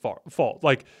Poole's fault.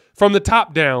 Like, from the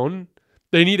top down,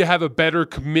 they need to have a better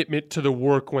commitment to the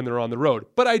work when they're on the road.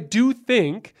 But I do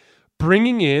think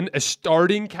bringing in a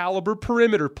starting caliber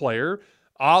perimeter player,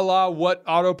 a la what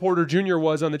Otto Porter Jr.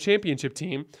 was on the championship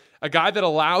team, a guy that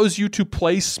allows you to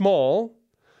play small,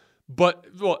 but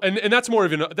and that's more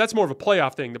of a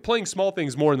playoff thing. The playing small thing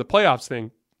is more in the playoffs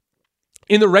thing.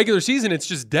 In the regular season, it's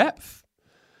just depth.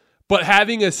 But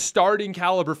having a starting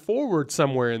caliber forward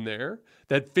somewhere in there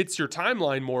that fits your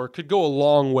timeline more could go a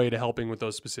long way to helping with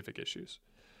those specific issues.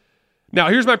 Now,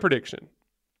 here's my prediction.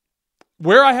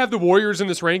 Where I have the Warriors in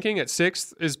this ranking at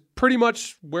 6th is pretty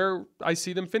much where I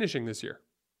see them finishing this year.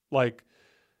 Like,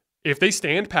 if they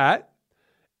stand pat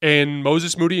and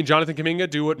Moses Moody and Jonathan Kuminga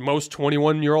do what most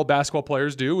 21-year-old basketball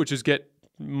players do, which is get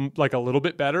like a little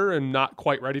bit better and not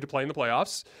quite ready to play in the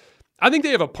playoffs, I think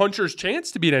they have a puncher's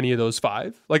chance to beat any of those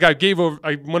 5. Like I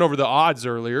went over the odds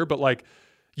earlier, but like,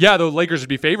 yeah, the Lakers would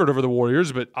be favored over the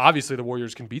Warriors, but obviously the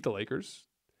Warriors can beat the Lakers.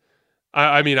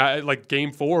 I mean, like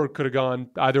Game 4 could have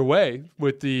gone either way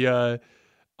with the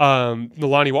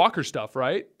Lonnie Walker stuff,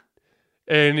 right?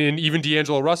 And even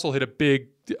D'Angelo Russell hit a big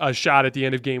shot at the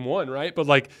end of Game 1, right? But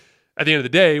like at the end of the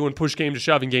day, when push came to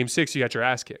shove in Game 6, you got your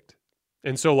ass kicked.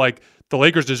 And so like the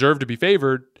Lakers deserve to be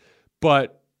favored,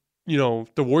 but the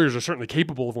Warriors are certainly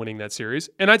capable of winning that series.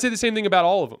 And I'd say the same thing about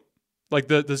all of them.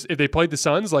 Like if they played the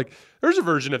Suns, like there's a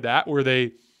version of that where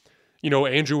they,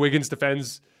 Andrew Wiggins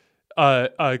defends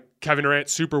Kevin Durant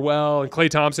super well, and Klay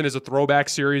Thompson is a throwback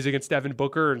series against Devin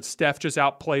Booker, and Steph just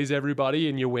outplays everybody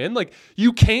and you win. Like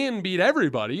you can beat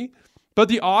everybody, but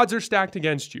the odds are stacked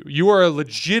against you. You are a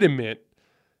legitimate,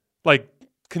 like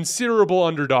considerable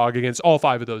underdog against all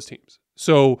 5 of those teams.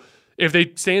 So if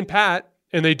they stand pat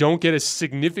and they don't get a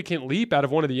significant leap out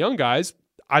of one of the young guys,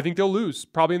 I think they'll lose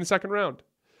probably in the second round.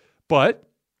 But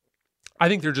I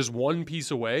think they're just one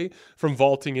piece away from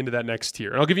vaulting into that next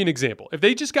tier. And I'll give you an example. If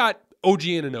they just got OG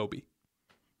Anunoby,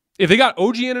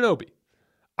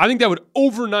 I think that would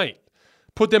overnight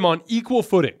put them on equal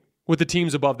footing with the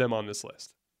teams above them on this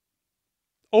list.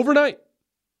 Overnight.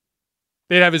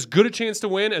 They'd have as good a chance to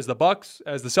win as the Bucks,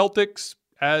 as the Celtics,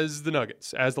 as the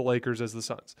Nuggets, as the Lakers, as the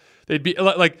Suns. They'd be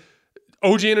like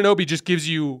OG Anunoby just gives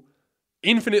you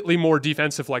infinitely more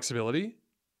defensive flexibility.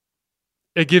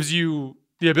 It gives you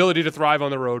the ability to thrive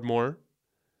on the road more.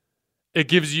 It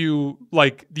gives you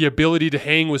like the ability to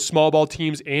hang with small ball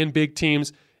teams and big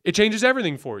teams. It changes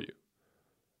everything for you.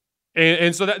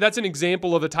 And so that's an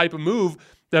example of a type of move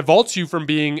that vaults you from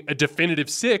being a definitive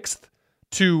 6th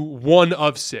to one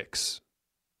of 6.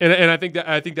 And I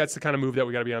think that's the kind of move that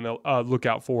we got to be on the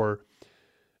lookout for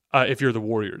if you're the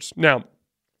Warriors. Now,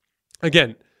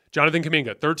 again, Jonathan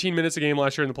Kuminga, 13 minutes a game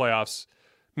last year in the playoffs,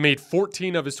 made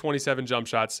 14 of his 27 jump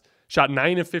shots, shot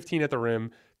 9 of 15 at the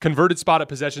rim, converted spot at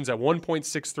possessions at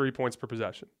 1.63 points per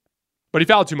possession. But he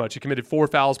fouled too much. He committed 4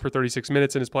 fouls per 36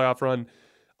 minutes in his playoff run.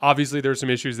 Obviously, there's some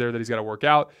issues there that he's got to work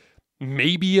out.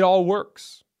 Maybe it all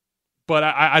works. But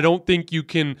I don't think you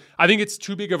can. I think it's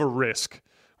too big of a risk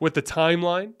with the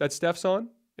timeline that Steph's on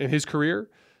in his career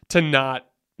to not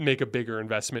make a bigger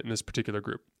investment in this particular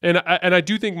group. And I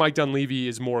do think Mike Dunleavy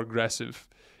is more aggressive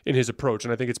in his approach,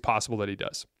 and I think it's possible that he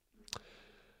does.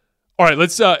 All right,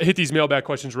 let's hit these mailbag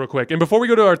questions real quick. And before we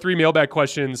go to our 3 mailbag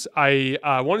questions, I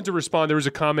wanted to respond. There was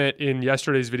a comment in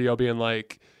yesterday's video being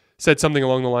like, said something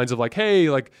along the lines of like, hey,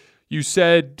 like you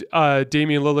said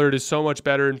Damian Lillard is so much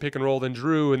better in pick and roll than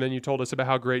Drew, and then you told us about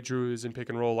how great Drew is in pick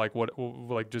and roll. Like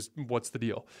what's the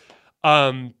deal?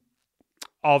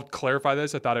 I'll clarify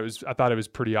this. I thought it was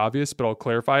pretty obvious, but I'll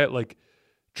clarify it. Like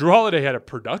Drew Holiday had a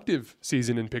productive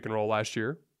season in pick and roll last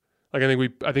year. Like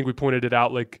I think we pointed it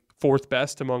out, like 4th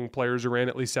best among players who ran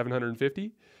at least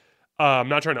 750. I'm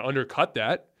not trying to undercut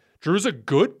that. Drew's a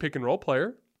good pick and roll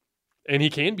player, and he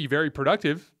can be very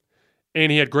productive,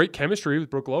 and he had great chemistry with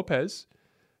Brook Lopez.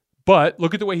 But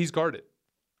look at the way he's guarded.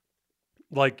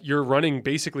 Like you're running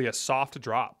basically a soft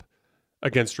drop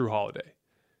against Drew Holiday,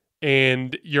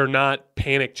 and you're not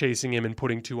panic chasing him and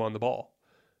putting 2 on the ball.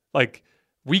 Like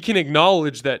we can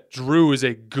acknowledge that Drew is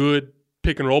a good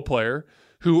pick and roll player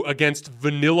who against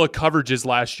vanilla coverages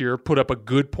last year put up a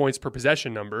good points per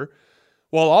possession number,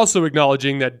 while also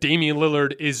acknowledging that Damian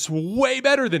Lillard is way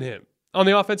better than him on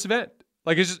the offensive end.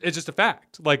 Like it's just a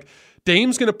fact. Like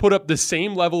Dame's going to put up the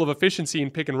same level of efficiency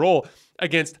in pick and roll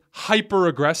against hyper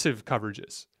aggressive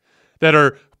coverages that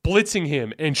are blitzing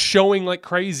him and showing like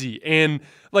crazy. And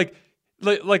like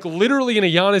literally in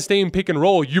a Giannis Dame pick and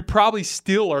roll, you probably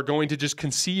still are going to just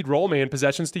concede roll man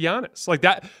possessions to Giannis. Like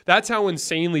that's how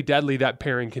insanely deadly that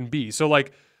pairing can be. So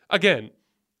like, again,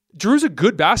 Drew's a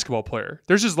good basketball player.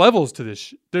 There's just levels to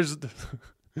this. There's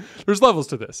levels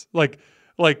to this. Like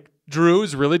Drew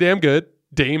is really damn good.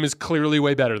 Dame is clearly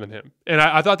way better than him. And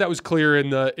I thought that was clear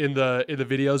in the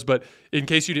videos, but in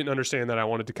case you didn't understand that, I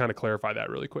wanted to kind of clarify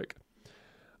that really quick.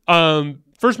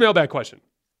 First mailbag question.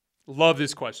 Love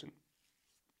this question.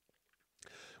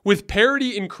 With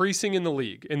parity increasing in the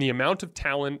league and the amount of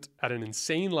talent at an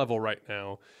insane level right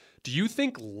now, do you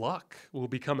think luck will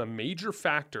become a major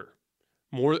factor,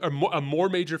 a more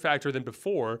major factor than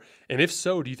before? And if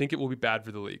so, do you think it will be bad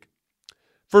for the league?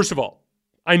 First of all,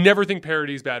 I never think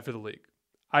parity is bad for the league.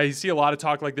 I see a lot of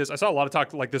talk like this. I saw a lot of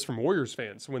talk like this from Warriors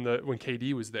fans when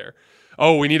KD was there.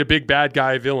 Oh, we need a big bad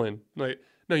guy villain. Like,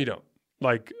 no, you don't.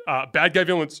 Like, bad guy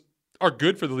villains are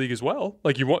good for the league as well.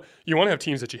 Like, you want to have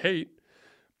teams that you hate.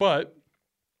 But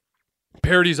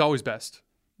parity is always best.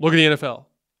 Look at the NFL.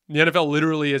 The NFL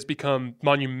literally has become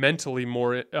monumentally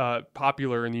more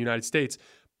popular in the United States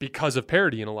because of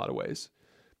parity in a lot of ways.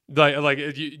 Like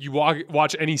you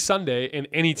watch any Sunday and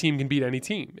any team can beat any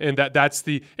team, and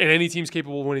and any team's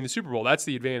capable of winning the Super Bowl. That's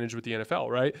the advantage with the NFL,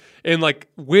 right? And like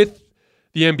with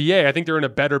the NBA, I think they're in a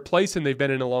better place than they've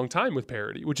been in a long time with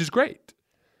parity, which is great.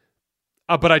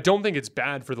 But I don't think it's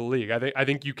bad for the league. I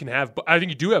think you do have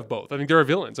both. I think there are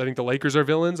villains. I think the Lakers are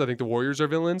villains. I think the Warriors are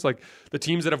villains. Like the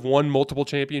teams that have won multiple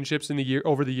championships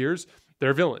over the years,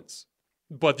 they're villains.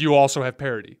 But you also have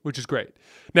parity, which is great.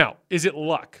 Now, is it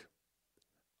luck?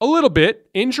 A little bit.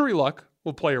 Injury luck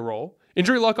will play a role.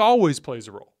 Injury luck always plays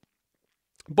a role.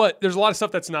 But there's a lot of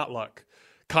stuff that's not luck.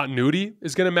 Continuity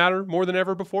is going to matter more than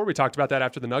ever before. We talked about that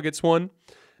after the Nuggets won.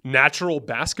 Natural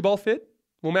basketball fit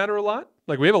will matter a lot.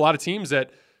 Like we have a lot of teams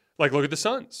that, like, look at the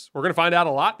Suns. We're going to find out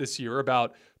a lot this year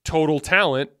about total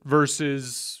talent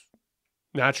versus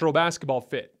natural basketball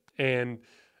fit and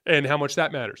how much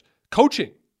that matters.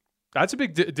 Coaching, that's a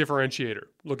big differentiator.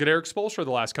 Look at Eric Spoelstra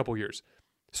the last couple of years.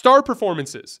 Star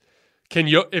performances.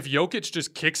 If Jokic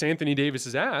just kicks Anthony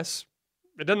Davis's ass,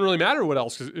 it doesn't really matter what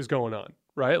else is going on,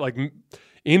 right? Like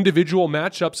individual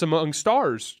matchups among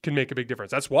stars can make a big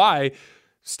difference. That's why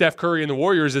Steph Curry and the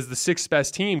Warriors as the 6th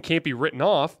best team can't be written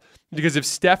off, because if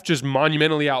Steph just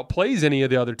monumentally outplays any of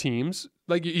the other teams,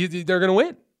 like they're going to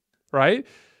win, right?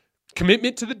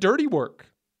 Commitment to the dirty work.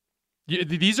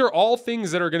 These are all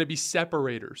things that are going to be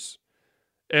separators.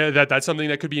 That's something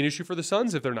that could be an issue for the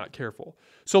Suns if they're not careful.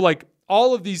 So like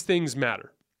all of these things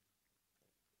matter.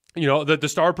 You know, the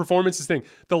star performances thing.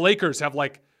 The Lakers have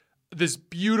like this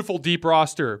beautiful deep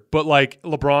roster, but like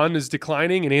LeBron is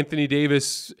declining and Anthony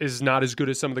Davis is not as good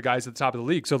as some of the guys at the top of the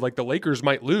league. So like the Lakers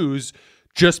might lose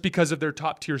just because of their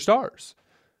top tier stars.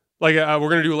 Like we're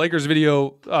going to do a Lakers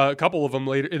video, a couple of them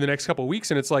later in the next couple of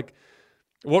weeks. And it's like,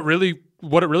 what it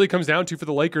really comes down to for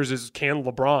the Lakers is, can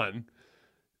LeBron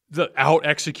out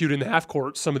execute in the half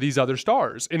court some of these other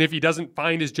stars? And if he doesn't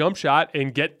find his jump shot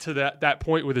and get to that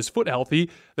point with his foot healthy,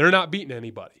 they're not beating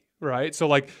anybody, right? So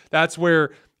like that's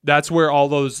where all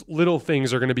those little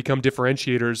things are going to become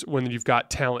differentiators when you've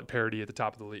got talent parity at the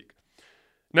top of the league.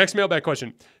 Next mailbag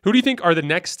question. Who do you think are the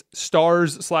next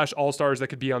stars/all-stars that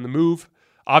could be on the move?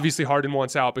 Obviously Harden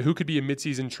wants out, but who could be a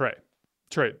midseason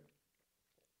trade?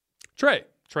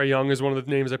 Trae Young is one of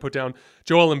the names I put down.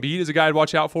 Joel Embiid is a guy I'd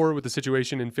watch out for with the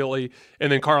situation in Philly.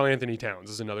 And then Karl Anthony Towns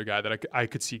is another guy that I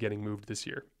could see getting moved this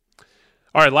year.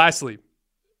 All right, lastly,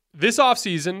 this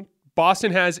offseason,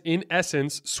 Boston has, in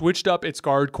essence, switched up its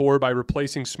guard core by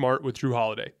replacing Smart with Jrue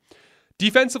Holiday.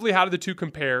 Defensively, how do the two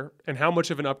compare, and how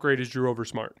much of an upgrade is Jrue over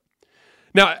Smart?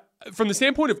 Now, from the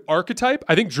standpoint of archetype,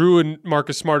 I think Jrue and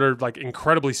Marcus Smart are like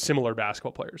incredibly similar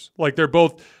basketball players. Like they're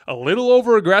both a little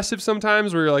over-aggressive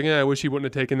sometimes where you're like, I wish he wouldn't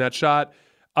have taken that shot.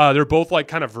 They're both like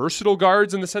kind of versatile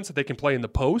guards in the sense that they can play in the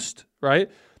post,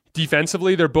 right?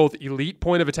 Defensively, they're both elite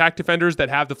point of attack defenders that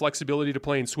have the flexibility to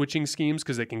play in switching schemes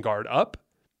because they can guard up.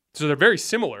 So they're very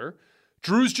similar.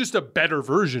 Drew's just a better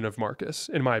version of Marcus,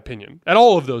 in my opinion, at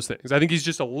all of those things. I think he's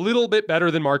just a little bit better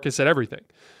than Marcus at everything.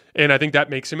 And I think that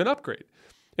makes him an upgrade.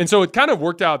 And so it kind of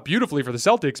worked out beautifully for the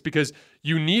Celtics because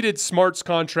you needed Smart's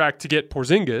contract to get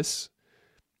Porzingis,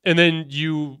 and then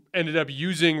you ended up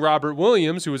using Robert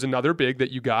Williams, who was another big that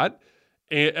you got,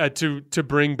 to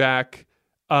bring back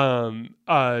Jrue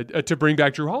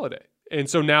Holiday. And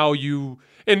so now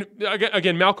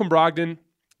again, Malcolm Brogdon,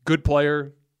 good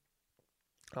player.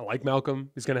 I like Malcolm.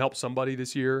 He's going to help somebody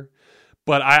this year.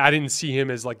 But I didn't see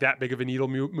him as like that big of a needle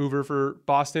mover for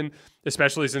Boston,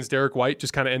 especially since Derek White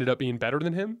just kind of ended up being better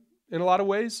than him in a lot of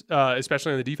ways,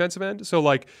 especially on the defensive end. So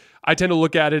like I tend to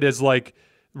look at it as like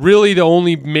really the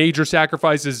only major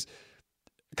sacrifice is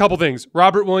a couple things.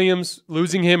 Robert Williams,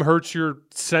 losing him hurts your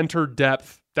center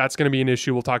depth. That's going to be an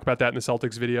issue. We'll talk about that in the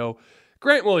Celtics video.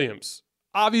 Grant Williams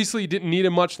obviously didn't need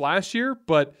him much last year,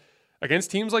 but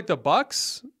against teams like the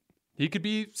Bucks, he could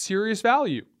be serious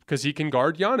value because he can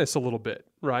guard Giannis a little bit,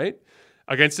 right?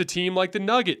 Against a team like the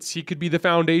Nuggets, he could be the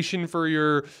foundation for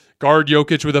your guard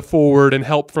Jokic with a forward and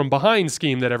help from behind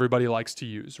scheme that everybody likes to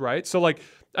use, right? So like,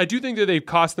 I do think that they've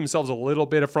cost themselves a little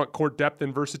bit of front court depth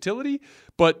and versatility,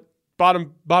 but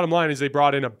bottom line is they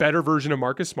brought in a better version of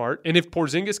Marcus Smart. And if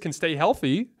Porzingis can stay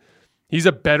healthy, he's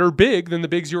a better big than the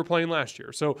bigs you were playing last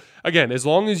year. So again, as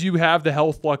long as you have the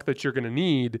health luck that you're going to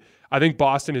need, I think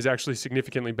Boston is actually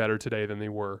significantly better today than they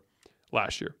were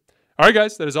last year. All right,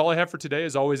 guys, that is all I have for today.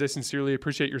 As always, I sincerely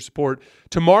appreciate your support.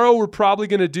 Tomorrow, we're probably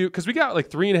going to do, because we got like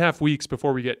 3.5 weeks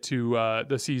before we get to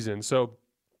the season. So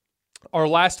our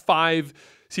last 5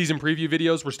 season preview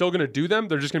videos, we're still going to do them.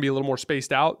 They're just going to be a little more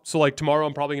spaced out. So like tomorrow,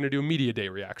 I'm probably going to do a media day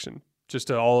reaction, just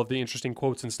to all of the interesting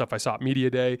quotes and stuff I saw at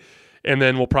media day. And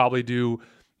then we'll probably do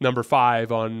number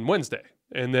 5 on Wednesday.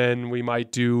 And then we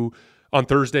might do on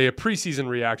Thursday a preseason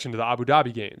reaction to the Abu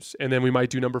Dhabi games. And then we might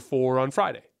do number 4 on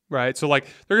Friday. Right. So like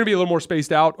they're going to be a little more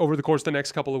spaced out over the course of the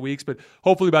next couple of weeks, but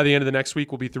hopefully by the end of the next week,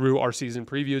 we'll be through our season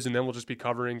previews, and then we'll just be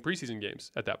covering preseason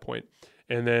games at that point.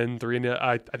 And then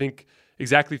I think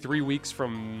exactly 3 weeks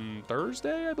from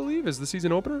Thursday, I believe, is the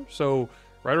season opener. So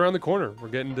right around the corner, we're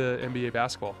getting to NBA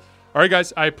basketball. All right,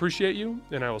 guys, I appreciate you,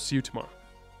 and I will see you tomorrow.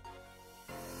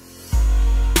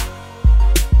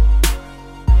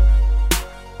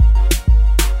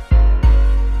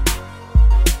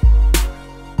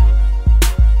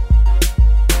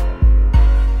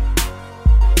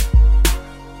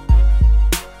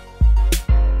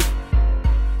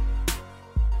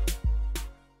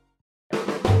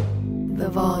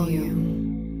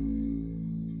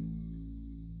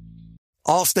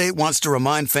 Allstate wants to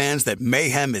remind fans that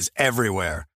mayhem is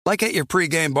everywhere, like at your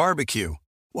pregame barbecue.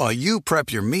 While you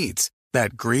prep your meats,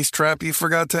 that grease trap you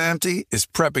forgot to empty is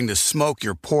prepping to smoke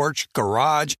your porch,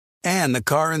 garage, and the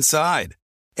car inside.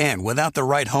 And without the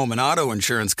right home and auto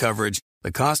insurance coverage,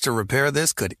 the cost to repair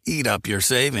this could eat up your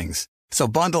savings. So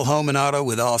bundle home and auto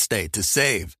with Allstate to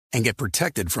save and get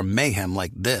protected from mayhem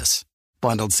like this.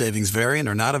 Bundled savings vary and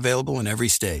are not available in every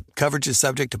state. Coverage is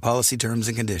subject to policy terms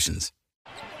and conditions.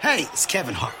 Hey, it's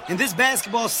Kevin Hart. And this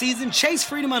basketball season, Chase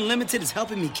Freedom Unlimited is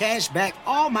helping me cash back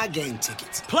all my game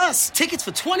tickets. Plus, tickets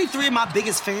for 23 of my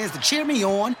biggest fans to cheer me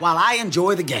on while I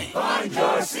enjoy the game. Find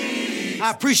your seats. I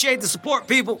appreciate the support,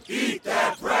 people. Eat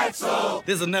that pretzel.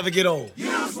 This'll never get old.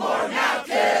 Use more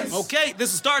napkins. Okay,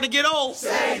 this is starting to get old.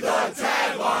 Say the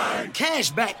tagline.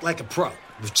 Cash back like a pro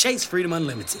with Chase Freedom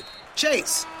Unlimited.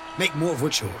 Chase, make more of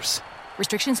what's yours.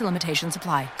 Restrictions and limitations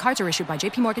apply. Cards are issued by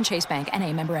JP Morgan Chase Bank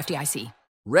N.A. member FDIC.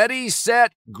 Ready,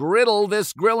 set, griddle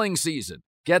this grilling season.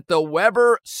 Get the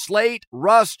Weber Slate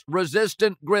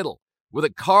Rust-Resistant Griddle with a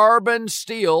carbon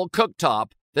steel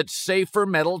cooktop that's safe for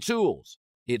metal tools.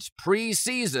 It's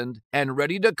pre-seasoned and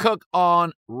ready to cook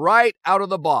on right out of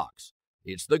the box.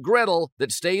 It's the griddle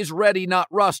that stays ready, not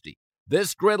rusty.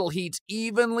 This griddle heats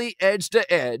evenly edge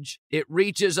to edge. It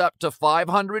reaches up to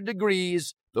 500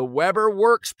 degrees. The Weber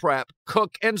Works Prep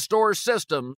cook and store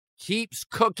system keeps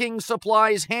cooking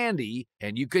supplies handy,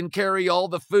 and you can carry all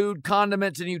the food,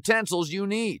 condiments, and utensils you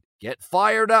need. Get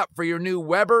fired up for your new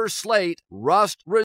Weber Slate Rust